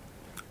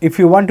if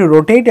you want to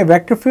rotate a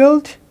vector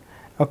field,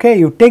 okay,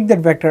 you take that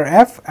vector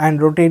f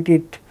and rotate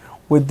it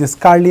with this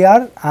curly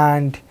r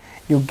and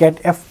you get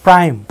f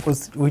prime,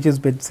 which is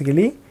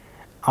basically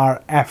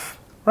rf,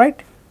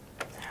 right.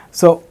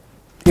 So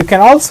you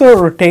can also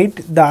rotate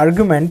the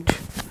argument,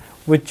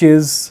 which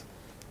is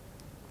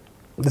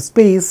the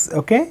space,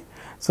 okay.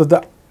 So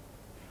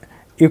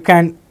you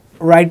can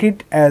write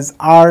it as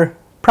r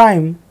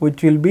prime,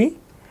 which will be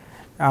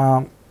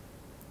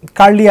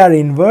curly r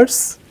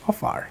inverse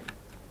of r,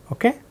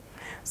 okay.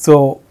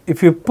 So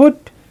if you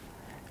put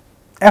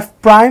f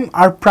prime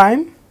r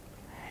prime,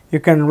 you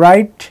can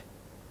write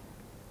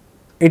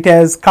it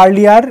as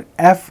curly r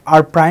f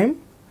r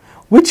prime,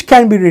 which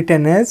can be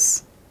written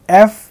as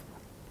f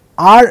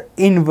r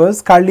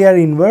inverse, curly r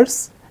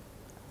inverse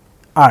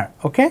r,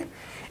 okay.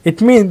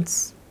 It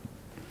means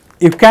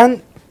you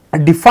can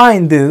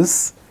define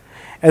this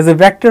as a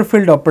vector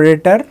field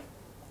operator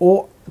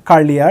O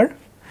curly r.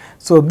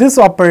 So this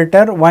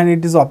operator, when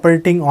it is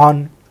operating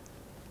on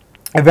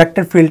a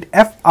vector field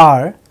f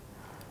r,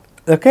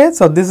 okay,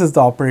 so this is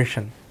the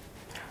operation.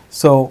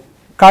 So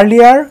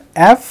curly r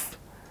f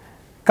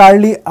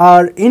curly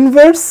r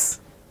inverse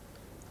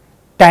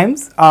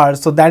times r,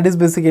 so that is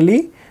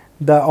basically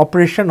the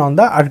operation on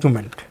the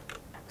argument.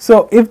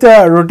 So if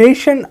the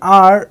rotation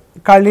r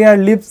curly r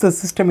leaves the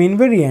system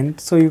invariant,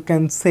 so you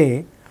can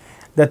say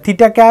the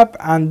theta cap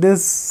and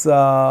this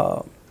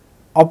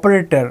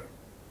operator,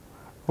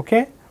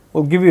 okay,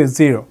 will give you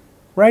 0,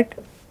 right.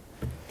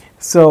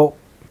 So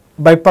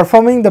by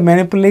performing the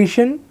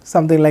manipulation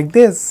something like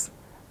this,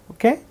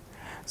 okay,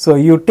 so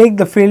you take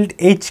the field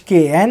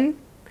hkn,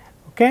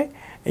 okay,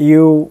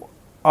 you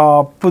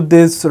put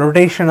this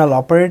rotational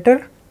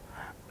operator,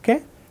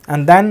 okay,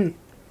 and then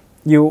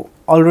you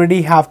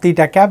already have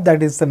theta cap,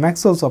 that is the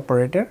Maxwell's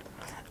operator,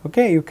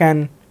 okay. You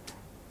can,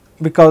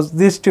 because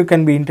these two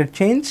can be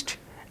interchanged,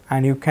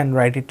 and you can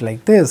write it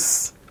like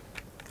this,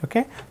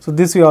 okay. So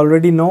this we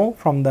already know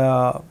from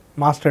the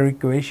master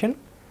equation,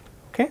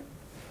 okay.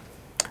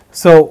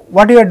 So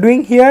what you are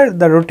doing here,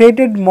 the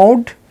rotated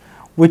mode,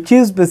 which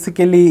is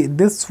basically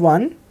this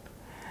one,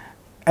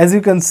 as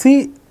you can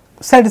see,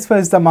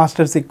 satisfies the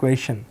master's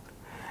equation,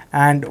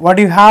 and what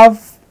you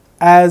have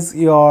as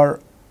your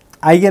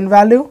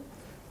eigenvalue,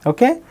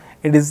 okay,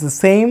 it is the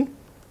same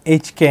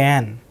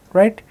hkn,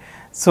 right.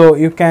 So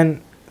you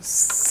can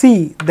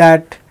see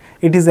that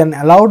it is an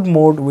allowed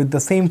mode with the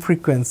same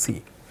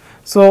frequency.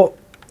 So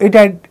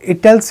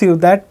it tells you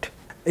that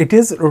it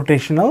is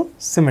rotational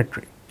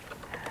symmetry.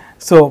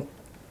 So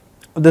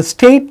the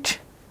state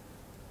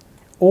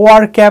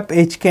OR cap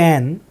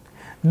hkn,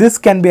 this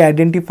can be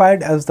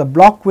identified as the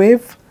block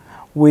wave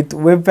with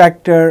wave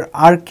vector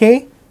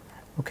rk,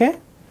 okay,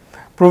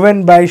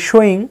 proven by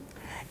showing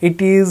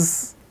it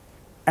is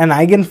an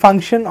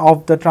eigenfunction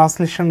of the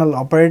translational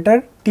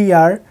operator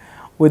Tr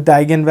with the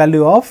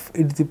eigenvalue of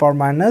e to the power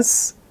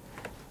minus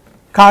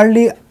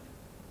curly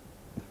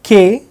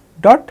k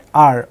dot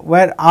r,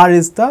 where r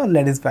is the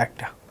lattice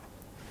vector,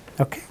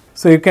 okay.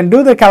 So you can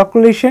do the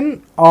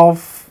calculation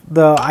of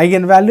the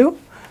eigenvalue.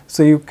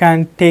 So you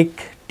can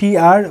take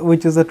Tr,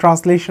 which is a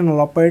translational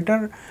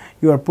operator,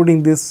 you are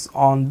putting this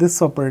on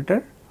this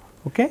operator,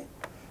 okay.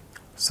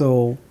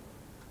 So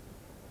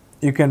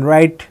you can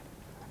write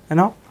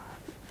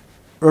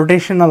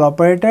rotational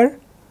operator,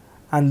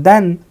 and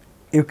then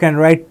you can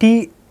write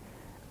T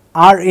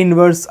r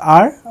inverse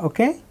r,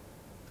 okay,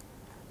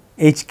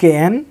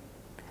 hkn,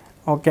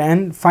 okay,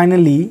 and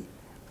finally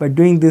by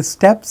doing these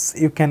steps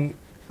you can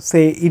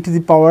say e to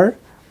the power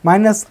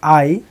minus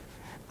I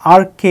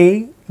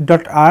rk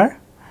dot r,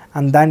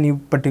 and then you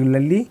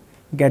particularly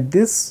get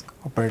this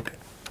operator.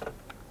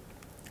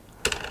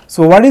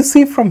 So what you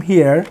see from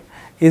here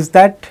is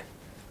that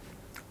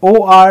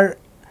OR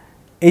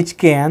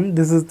hkn,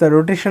 this is the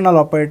rotational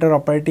operator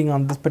operating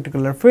on this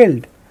particular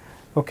field,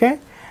 okay,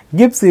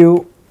 gives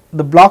you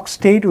the block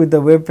state with the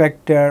wave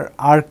vector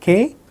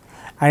rk,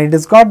 and it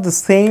has got the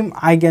same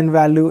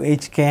eigenvalue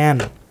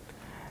hkn.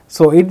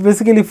 So it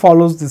basically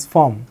follows this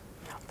form,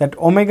 that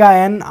omega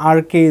n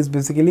rk is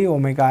basically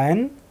omega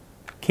n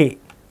k,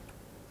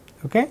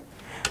 okay.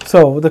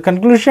 So the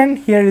conclusion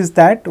here is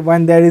that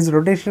when there is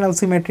rotational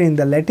symmetry in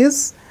the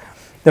lattice,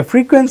 the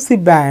frequency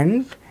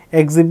band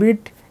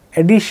exhibit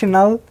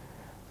additional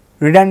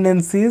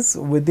redundancies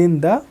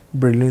within the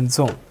Brillouin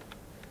zone,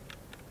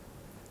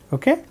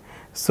 okay.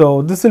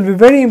 So this will be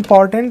very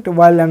important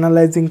while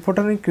analyzing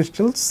photonic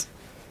crystals,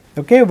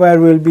 okay, where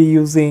we will be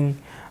using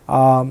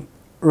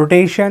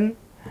rotation,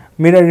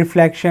 mirror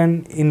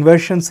reflection,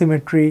 inversion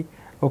symmetry,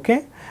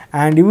 okay,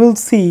 and you will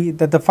see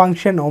that the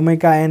function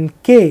omega n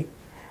k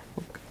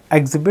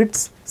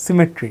exhibits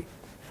symmetry.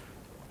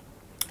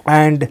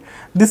 and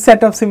this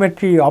set of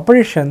symmetry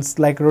operations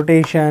like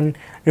rotation,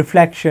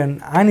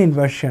 reflection and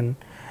inversion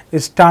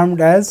is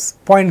termed as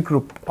point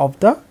group of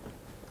the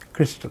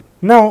crystal.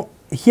 Now,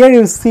 here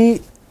you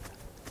see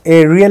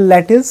a real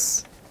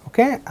lattice,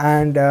 okay,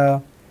 and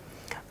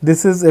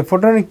this is a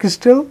photonic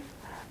crystal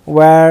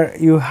where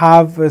you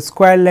have a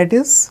square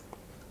lattice,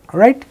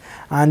 right,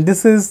 and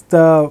this is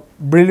the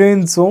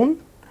Brillouin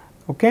zone,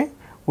 okay,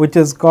 which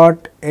has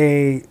got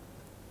a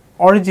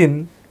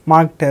origin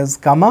marked as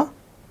gamma,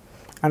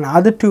 and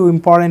other two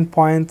important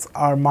points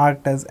are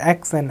marked as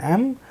x and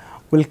m.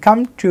 We will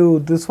come to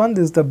this one.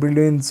 This is the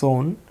Brillouin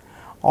zone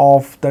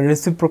of the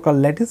reciprocal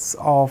lattice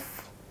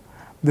of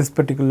this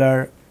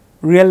particular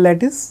real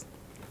lattice.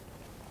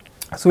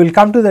 So, we will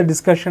come to the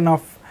discussion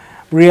of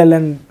real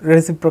and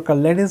reciprocal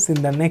lattice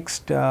in the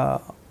next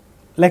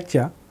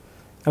lecture.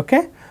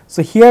 Okay.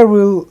 So, here we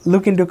will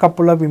look into a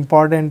couple of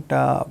important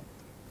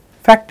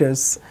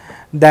factors.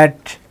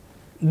 That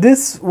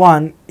this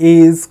one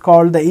is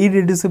called the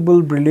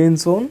irreducible Brillouin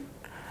zone,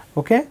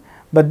 okay,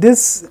 but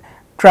this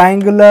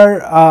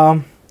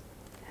triangular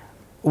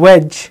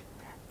wedge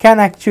can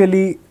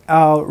actually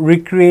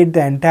recreate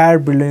the entire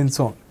Brillouin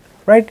zone,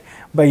 right,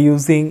 by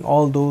using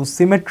all those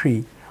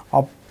symmetry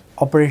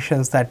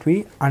operations that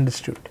we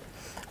understood.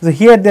 So,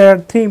 here there are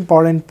three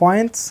important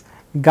points,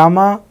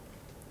 gamma,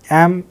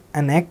 m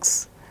and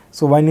x.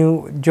 So, when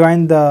you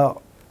join the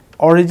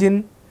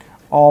origin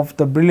of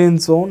the Brillouin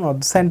zone or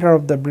the center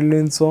of the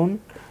Brillouin zone,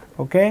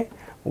 okay,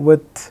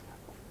 with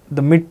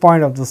the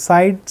midpoint of the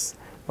sides,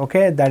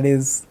 okay, that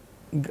is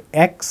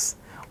x.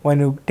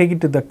 When you take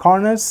it to the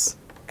corners,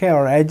 okay,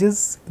 or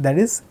edges, that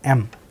is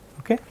m.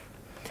 Okay.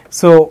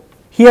 So,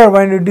 here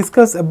when you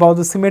discuss about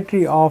the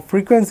symmetry of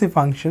frequency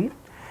function,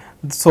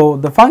 so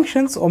the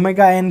functions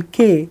omega n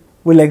k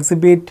will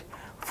exhibit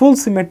full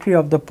symmetry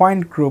of the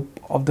point group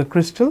of the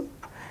crystal,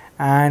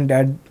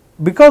 and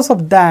because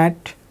of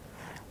that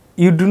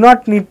you do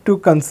not need to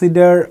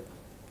consider,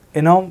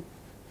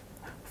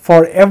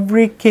 for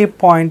every k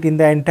point in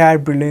the entire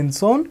Brillouin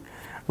zone,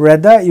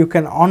 rather you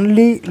can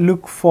only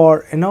look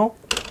for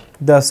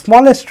the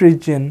smallest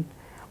region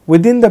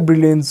within the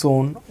Brillouin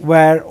zone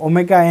where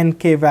omega n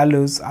k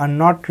values are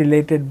not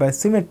related by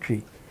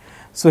symmetry.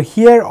 So,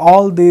 here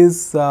all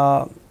these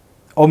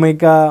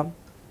omega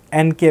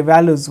n k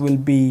values will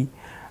be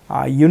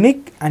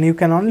unique, and you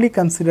can only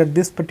consider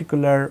this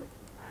particular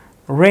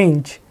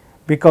range,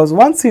 because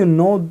once you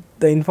know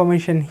the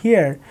information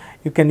here,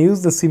 you can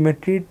use the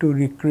symmetry to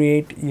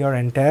recreate your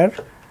entire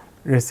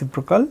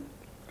reciprocal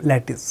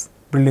lattice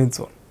Brillouin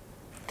zone.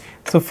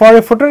 So, for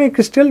a photonic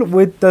crystal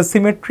with the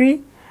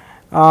symmetry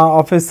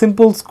of a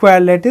simple square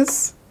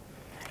lattice,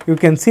 you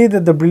can see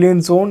that the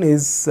Brillouin zone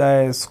is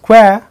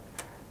square.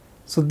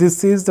 So,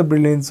 this is the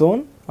Brillouin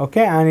zone,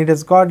 okay, and it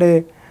has got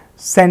a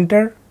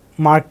center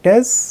marked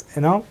as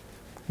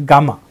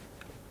gamma,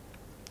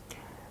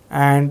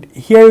 and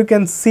here you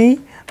can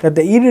see that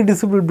the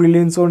irreducible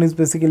Brillouin zone is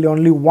basically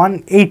only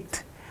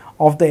 1/8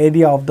 of the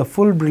area of the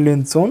full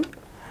Brillouin zone.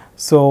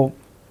 So,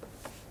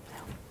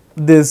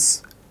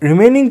 this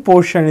remaining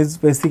portion is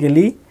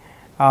basically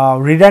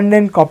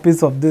redundant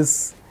copies of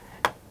this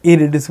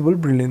irreducible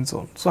Brillouin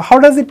zone. So, how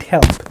does it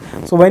help?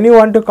 So, when you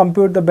want to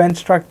compute the band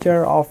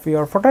structure of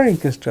your photonic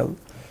crystal,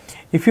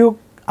 if you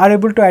are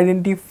able to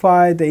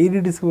identify the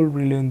irreducible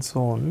Brillouin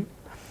zone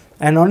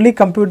and only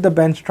compute the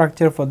band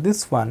structure for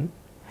this one,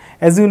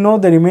 as you know,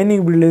 the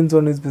remaining Brillouin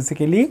zone is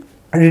basically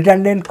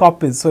redundant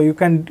copies. So, you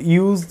can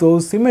use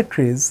those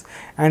symmetries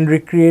and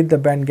recreate the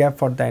band gap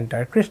for the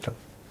entire crystal,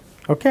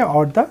 okay,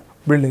 or the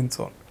Brillouin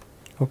zone.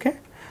 Okay.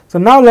 So,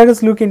 now let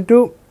us look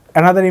into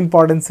another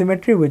important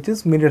symmetry, which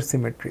is mirror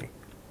symmetry.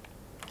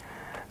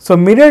 So,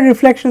 mirror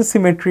reflection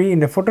symmetry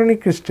in a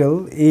photonic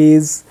crystal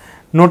is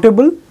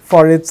notable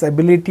for its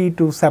ability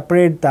to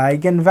separate the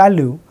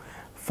eigenvalue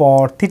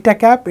for theta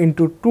cap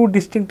into two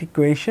distinct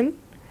equations,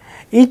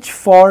 each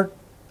for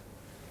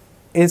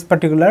its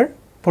particular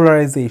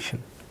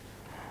polarization.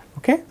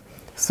 Okay.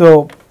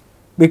 So,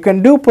 we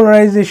can do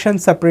polarization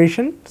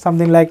separation,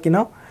 something like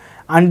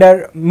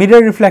under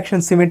mirror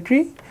reflection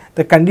symmetry,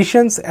 the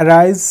conditions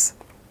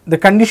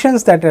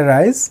that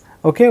arise,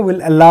 okay, will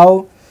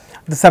allow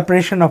the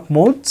separation of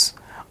modes,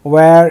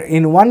 where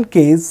in one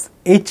case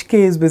HK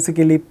is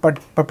basically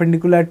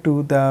perpendicular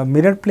to the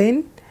mirror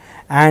plane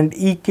and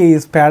EK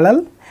is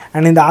parallel,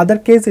 and in the other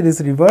case it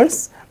is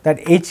reverse, that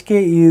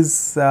HK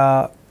is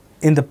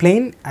in the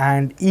plane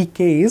and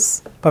EK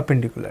is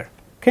perpendicular.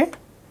 Okay.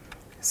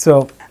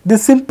 So,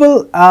 this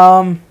simple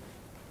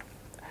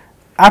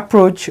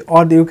approach,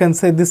 or you can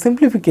say the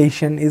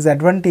simplification, is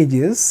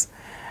advantageous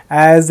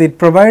as it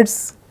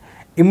provides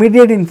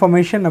immediate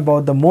information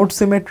about the mode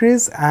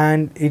symmetries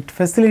and it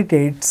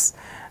facilitates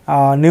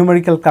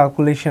numerical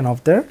calculation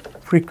of their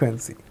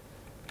frequency.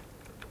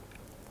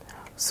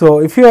 So,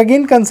 if you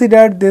again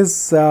consider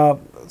this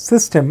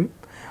system,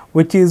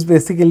 which is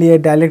basically a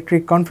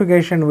dielectric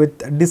configuration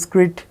with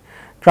discrete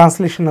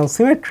translational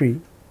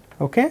symmetry.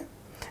 Okay.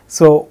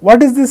 So,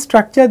 what is this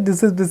structure?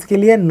 This is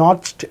basically a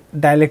notched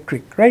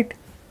dielectric, right.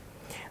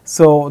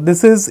 So,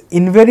 this is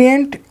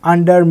invariant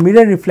under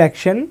mirror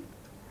reflection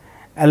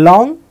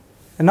along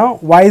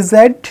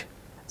yz.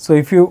 So,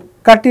 if you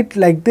cut it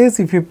like this,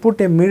 if you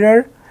put a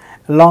mirror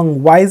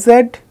along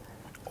yz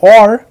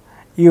or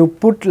you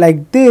put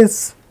like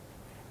this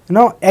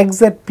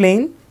xz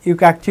plane, you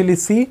can actually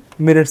see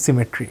mirror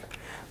symmetry.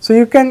 So,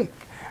 you can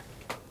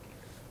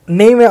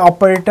name a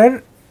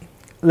operator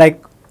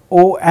like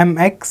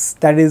OMX,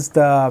 that is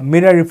the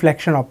mirror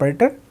reflection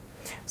operator.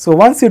 So,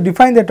 once you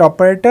define that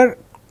operator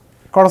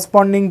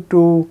corresponding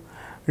to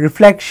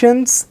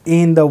reflections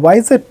in the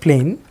yz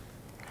plane,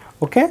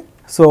 okay.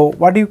 So,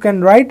 what you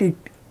can write it,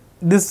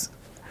 this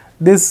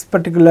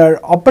particular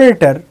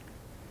operator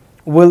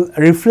will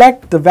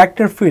reflect the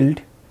vector field,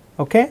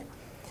 okay,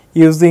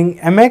 using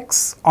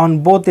mx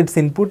on both its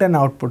input and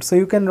output. So,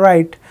 you can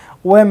write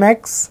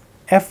OMX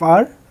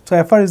FR.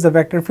 So, FR is the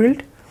vector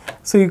field.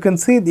 So, you can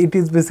see it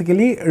is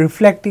basically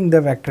reflecting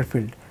the vector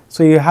field.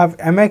 So, you have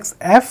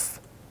mxf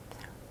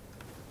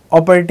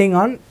operating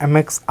on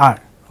mxr.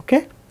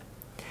 Okay.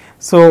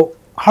 So,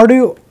 how do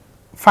you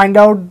find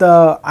out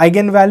the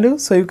eigenvalue?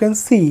 So, you can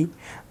see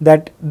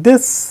that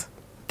this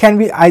can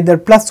be either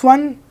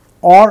 +1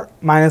 or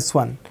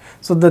 -1.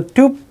 So, the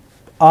two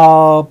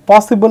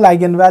possible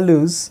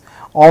eigenvalues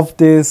of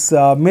this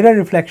mirror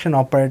reflection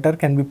operator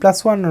can be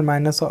 +1 or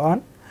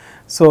 -1.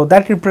 So,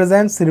 that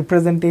represents the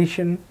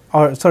representation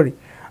or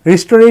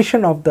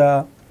restoration of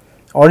the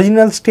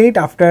original state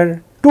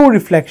after two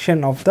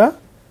reflection of the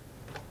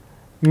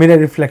mirror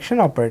reflection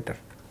operator,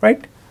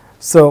 right.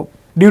 So,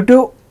 due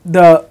to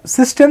the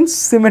system's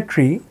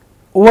symmetry,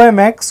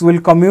 OMX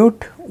will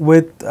commute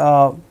with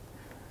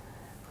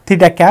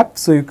theta cap.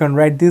 So, you can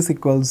write this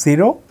equals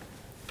 0.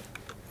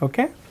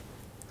 Okay.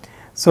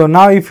 So,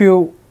 now if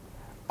you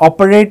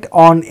operate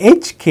on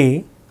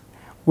HK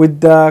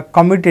with the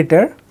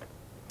commutator,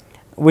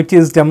 which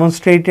is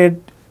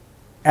demonstrated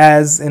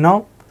as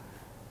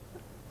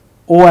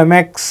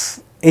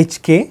OMX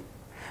HK.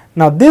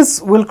 Now,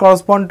 this will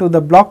correspond to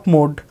the block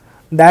mode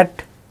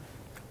that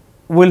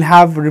will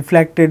have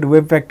reflected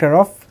wave vector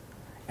of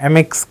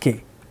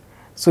mxk.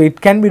 So, it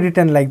can be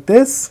written like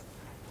this.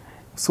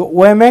 So,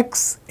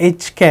 OMX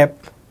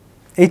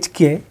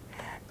HK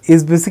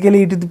is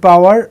basically e to the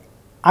power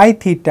I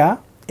theta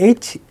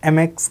h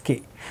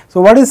mxk.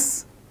 So, what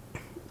is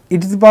e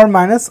to the power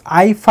minus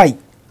I phi?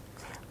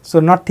 So,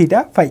 not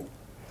theta, phi.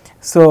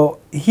 So,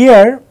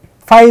 here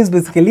phi is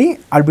basically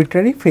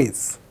arbitrary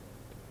phase.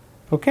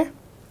 Okay.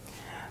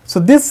 So,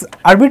 this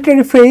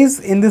arbitrary phase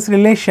in this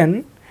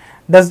relation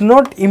does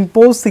not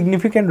impose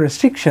significant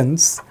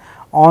restrictions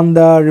on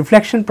the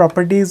reflection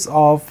properties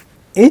of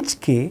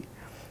HK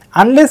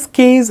unless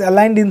k is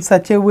aligned in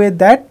such a way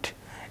that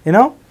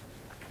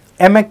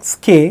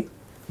mxk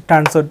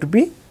turns out to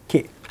be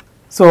k.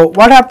 So,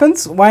 what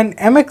happens when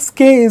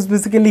mxk is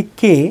basically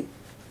k,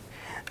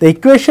 the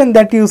equation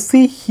that you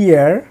see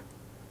here,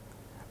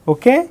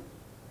 okay,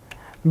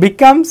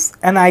 becomes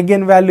an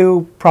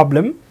eigenvalue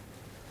problem,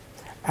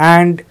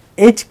 and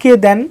HK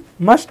then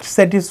must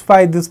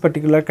satisfy this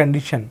particular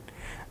condition,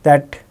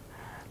 that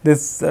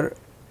this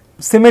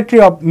symmetry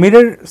of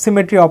mirror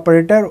symmetry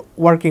operator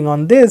working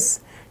on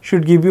this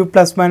should give you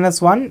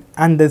 ±1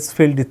 and this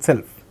field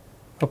itself.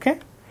 Okay.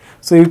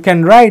 So, you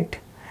can write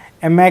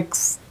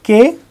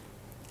mxk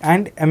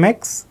and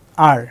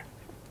mxr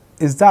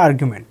is the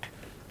argument.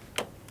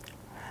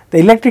 The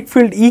electric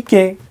field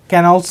Ek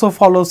can also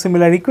follow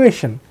similar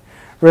equation,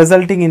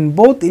 resulting in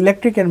both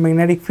electric and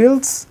magnetic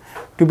fields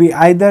to be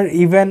either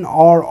even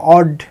or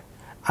odd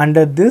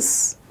under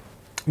this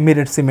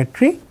mirror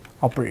symmetry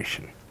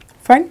operation.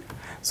 Fine.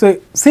 So,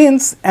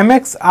 since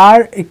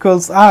mxr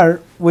equals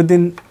r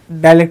within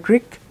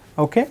dielectric,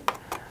 okay.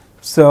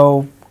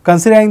 So,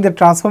 considering the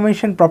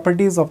transformation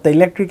properties of the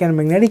electric and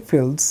magnetic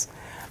fields,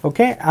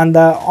 okay, and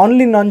the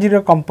only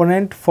non-zero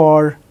component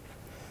for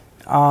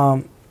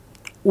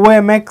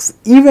OMX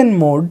even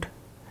mode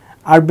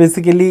are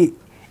basically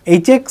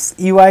Hx,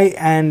 Ey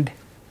and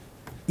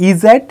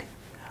Ez,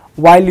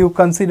 while you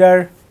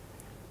consider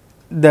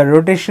the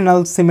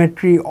rotational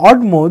symmetry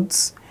odd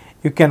modes,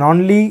 you can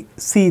only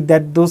see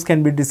that those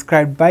can be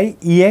described by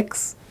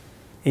Ex,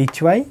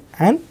 Hy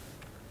and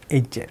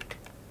Hz.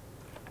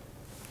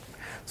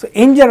 So,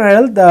 in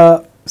general,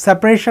 the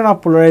separation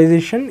of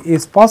polarization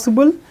is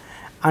possible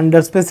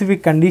under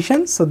specific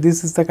conditions. So,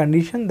 this is the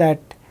condition that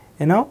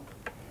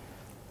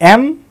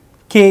m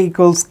k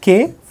equals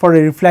k for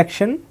a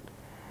reflection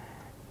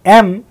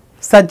m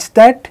such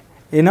that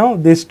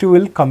these two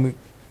will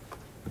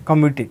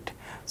commute it.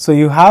 So,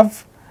 you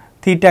have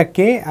theta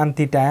k and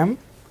theta m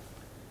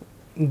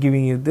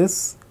giving you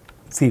this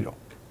 0.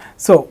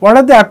 So, what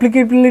are the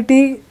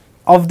applicability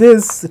of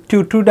this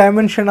to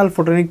two-dimensional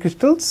photonic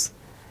crystals?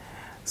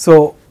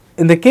 So,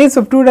 in the case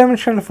of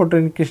two-dimensional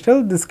photonic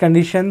crystal, these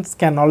conditions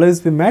can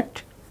always be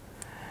met.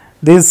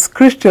 These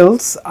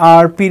crystals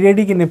are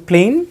periodic in a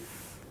plane,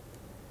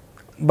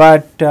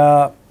 but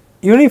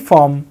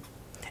uniform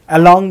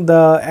along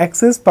the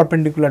axis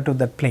perpendicular to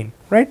that plane,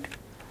 right.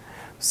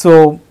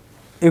 So,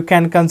 you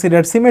can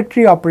consider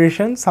symmetry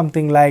operation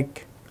something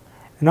like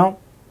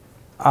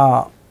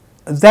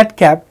z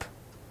cap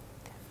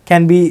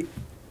can be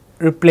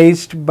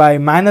replaced by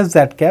minus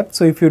z cap.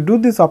 So, if you do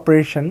this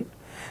operation,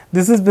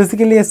 this is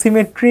basically a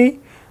symmetry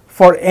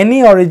for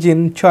any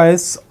origin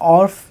choice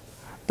of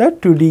the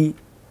 2D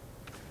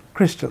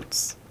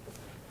crystals,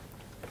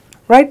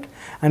 right.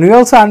 And we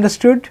also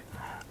understood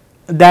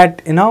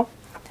that in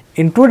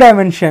 2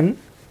 dimension,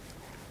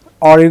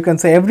 or you can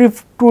say every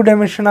 2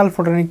 dimensional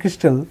photonic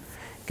crystal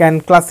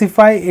can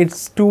classify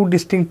its 2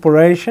 distinct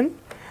polarization.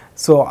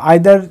 So,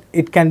 either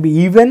it can be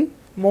even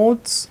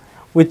modes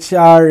which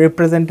are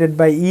represented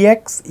by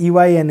Ex,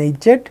 Ey and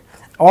Hz,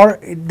 or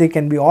they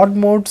can be odd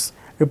modes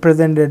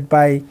represented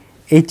by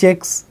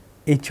Hx,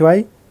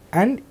 Hy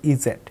and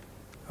Ez.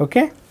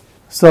 Okay.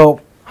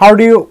 So, how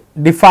do you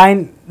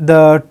define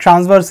the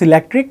transverse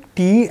electric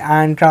T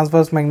and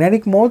transverse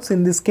magnetic modes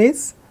in this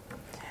case?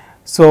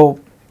 So,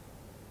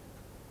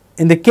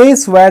 in the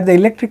case where the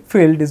electric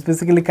field is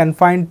basically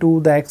confined to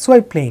the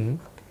xy plane,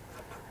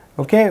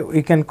 okay,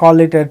 we can call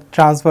it a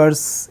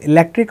transverse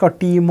electric or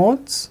TE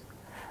modes,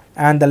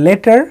 and the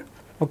latter,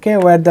 okay,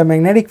 where the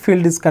magnetic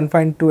field is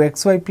confined to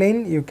xy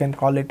plane, you can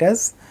call it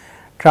as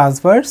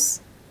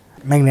transverse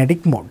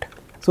magnetic mode.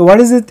 So,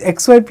 what is it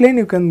xy plane?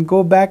 You can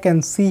go back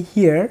and see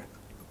here.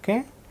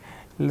 Okay,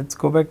 let us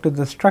go back to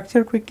the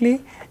structure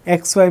quickly.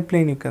 XY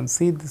plane, you can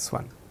see this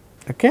one.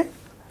 Okay.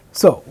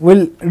 So, we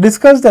will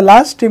discuss the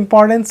last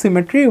important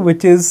symmetry,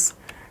 which is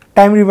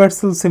time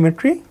reversal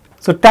symmetry.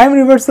 So, time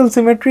reversal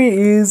symmetry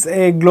is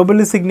a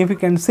globally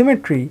significant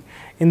symmetry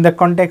in the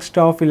context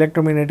of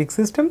electromagnetic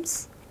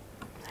systems.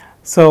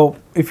 So,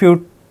 if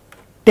you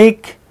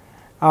take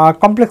a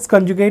complex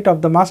conjugate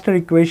of the master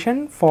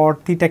equation for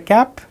theta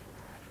cap,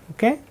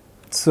 okay.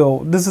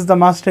 So, this is the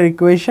master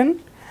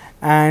equation,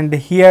 and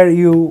here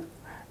you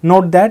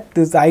note that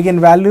these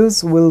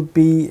eigenvalues will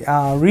be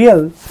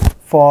real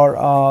for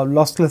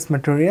lossless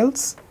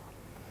materials.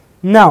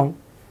 Now,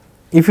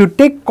 if you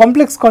take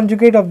complex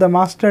conjugate of the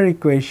master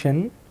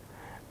equation,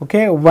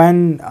 okay,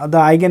 when the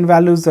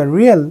eigenvalues are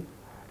real,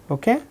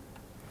 okay,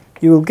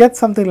 you will get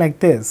something like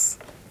this.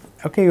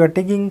 Okay, you are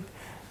taking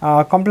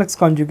complex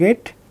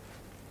conjugate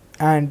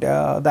and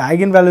the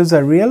eigenvalues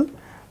are real.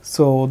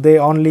 So, they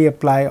only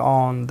apply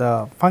on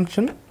the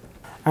function,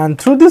 and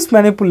through this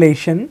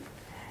manipulation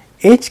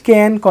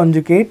HKN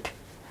conjugate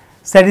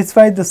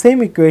satisfies the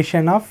same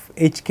equation of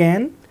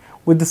HKN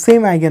with the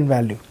same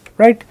eigenvalue,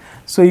 right.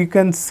 So, you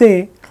can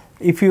say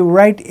if you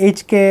write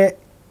HKR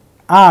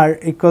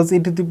equals e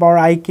to the power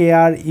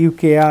IKR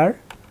UKR,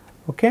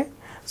 okay.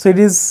 So, it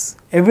is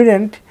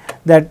evident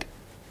that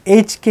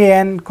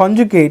HKN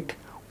conjugate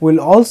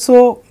will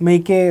also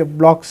make a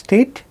block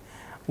state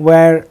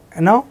where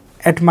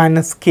at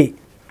minus k.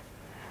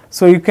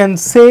 So, you can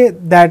say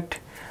that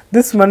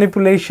this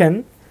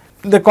manipulation,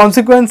 the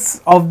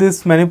consequence of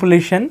this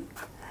manipulation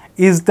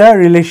is the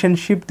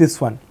relationship,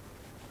 this one,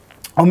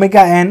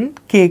 omega n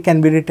k can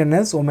be written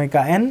as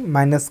omega n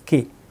minus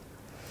k,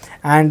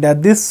 and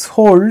this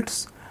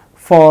holds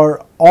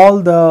for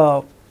all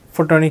the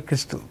photonic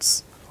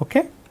crystals.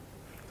 Okay.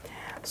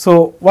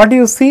 So, what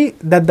you see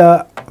that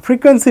the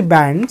frequency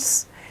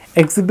bands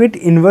exhibit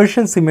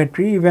inversion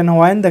symmetry even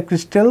when the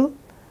crystal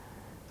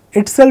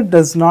itself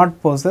does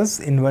not possess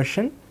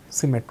inversion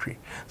symmetry.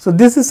 So,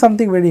 this is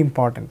something very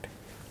important,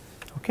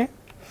 okay,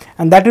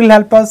 and that will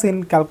help us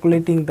in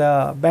calculating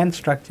the band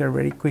structure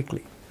very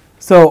quickly.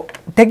 So,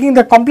 taking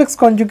the complex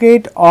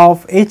conjugate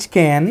of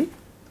HKN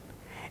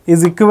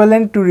is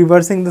equivalent to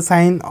reversing the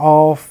sign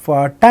of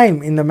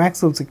time in the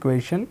Maxwell's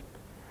equation.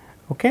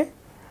 Okay.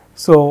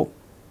 So,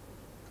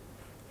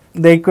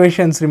 the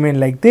equations remain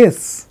like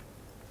this,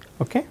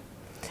 okay,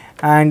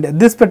 and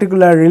this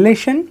particular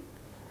relation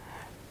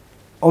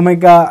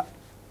omega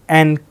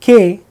n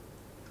k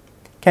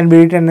can be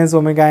written as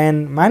omega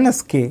n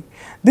minus k.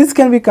 This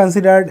can be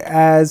considered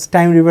as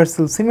time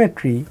reversal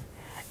symmetry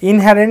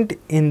inherent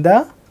in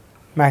the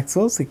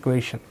Maxwell's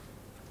equation,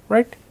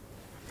 right.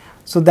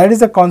 So, that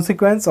is a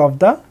consequence of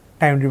the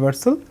time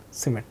reversal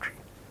symmetry.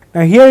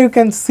 Now, here you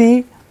can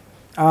see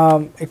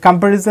a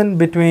comparison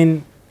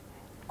between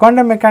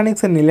quantum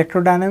mechanics and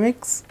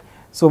electrodynamics.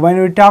 So,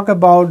 when we talk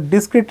about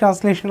discrete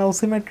translational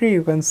symmetry,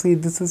 you can see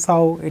this is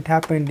how it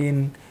happened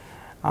in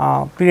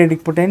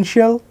periodic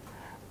potential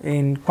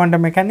in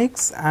quantum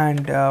mechanics,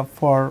 and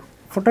for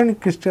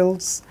photonic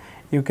crystals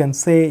you can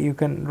say, you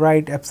can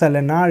write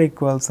epsilon r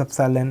equals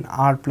epsilon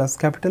r plus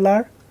capital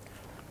R.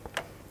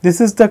 This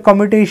is the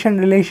commutation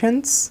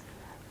relations,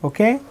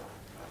 okay,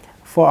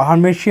 for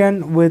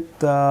Hermitian with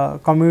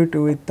commute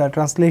with the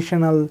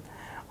translational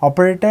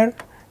operator.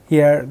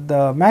 Here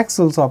the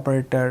Maxwell's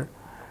operator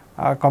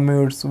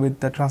commutes with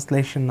the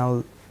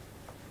translational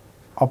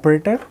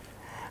operator,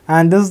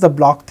 and this is the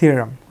Bloch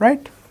theorem,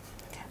 right.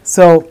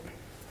 So,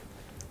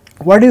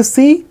 what you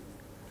see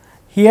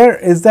here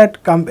is that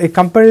a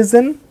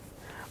comparison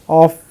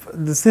of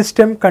the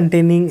system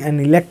containing an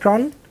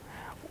electron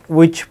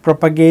which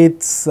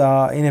propagates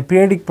in a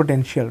periodic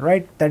potential,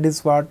 right. That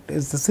is what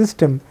is the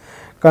system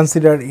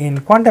considered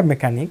in quantum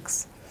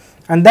mechanics,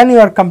 and then you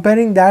are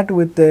comparing that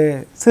with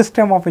the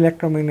system of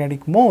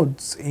electromagnetic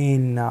modes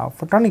in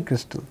photonic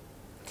crystal.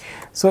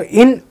 So,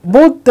 in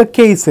both the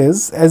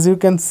cases, as you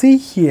can see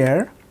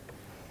here,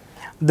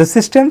 the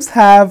systems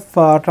have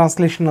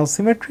translational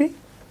symmetry.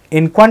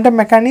 In quantum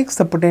mechanics,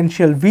 the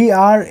potential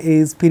VR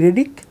is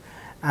periodic,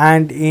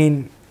 and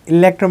in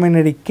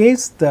electromagnetic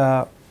case,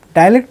 the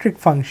dielectric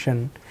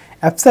function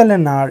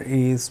epsilon r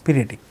is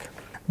periodic.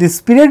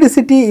 This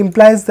periodicity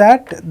implies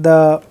that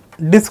the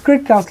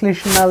discrete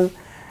translational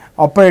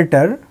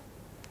operator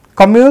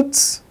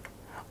commutes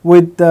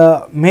with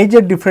the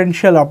major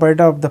differential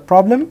operator of the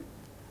problem,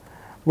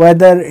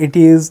 whether it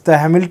is the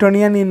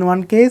Hamiltonian in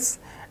one case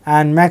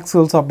and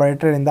Maxwell's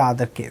operator in the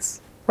other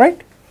case,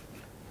 right.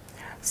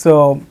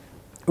 So,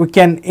 we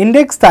can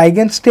index the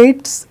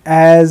eigenstates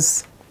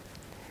as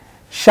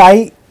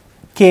psi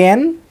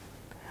kn,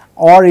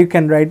 or you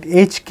can write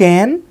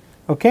hkn,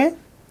 okay,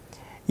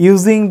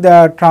 using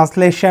the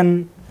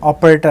translation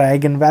operator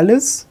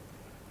eigenvalues,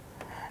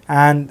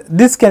 and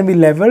this can be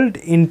leveled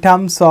in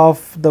terms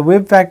of the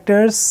wave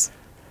vectors,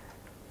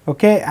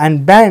 okay,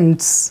 and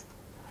bands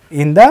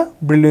in the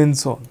Brillouin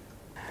zone.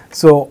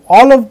 So,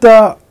 all of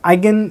the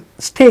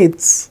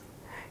eigenstates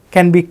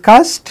can be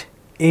cast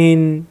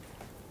in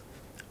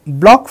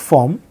block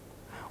form,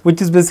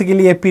 which is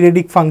basically a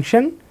periodic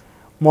function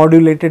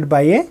modulated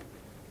by a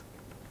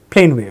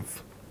plane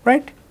wave,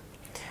 right.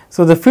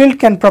 So, the field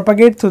can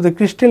propagate through the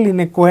crystal in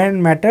a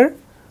coherent matter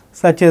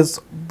such as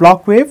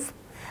block wave,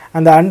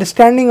 and the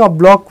understanding of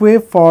block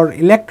wave for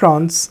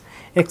electrons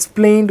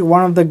explained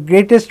one of the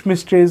greatest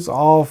mysteries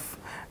of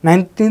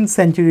 19th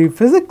century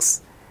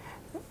physics.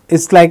 It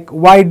is like,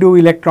 why do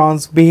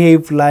electrons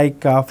behave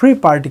like free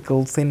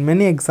particles in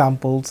many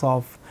examples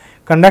of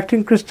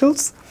conducting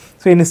crystals.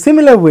 So, in a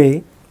similar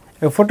way,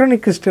 a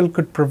photonic crystal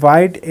could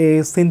provide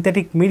a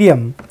synthetic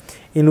medium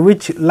in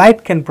which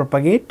light can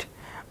propagate,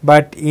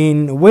 but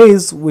in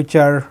ways which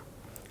are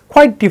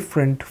quite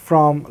different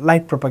from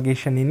light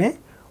propagation in a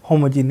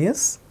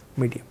homogeneous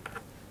medium.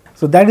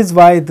 So, that is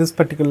why this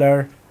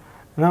particular,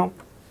 now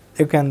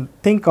you can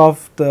think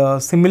of the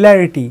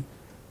similarity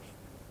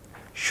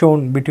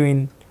shown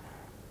between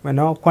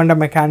quantum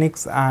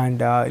mechanics and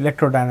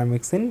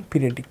electrodynamics in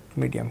periodic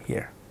medium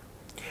here.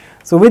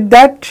 So, with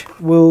that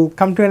we will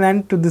come to an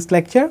end to this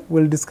lecture.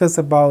 We will discuss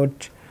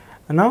about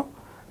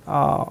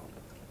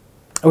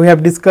we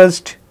have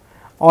discussed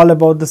all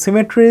about the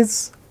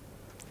symmetries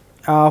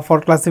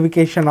for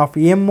classification of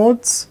EM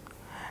modes,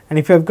 and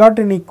if you have got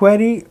any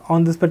query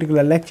on this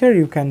particular lecture,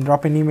 you can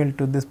drop an email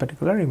to this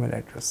particular email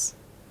address.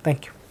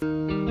 Thank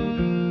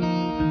you.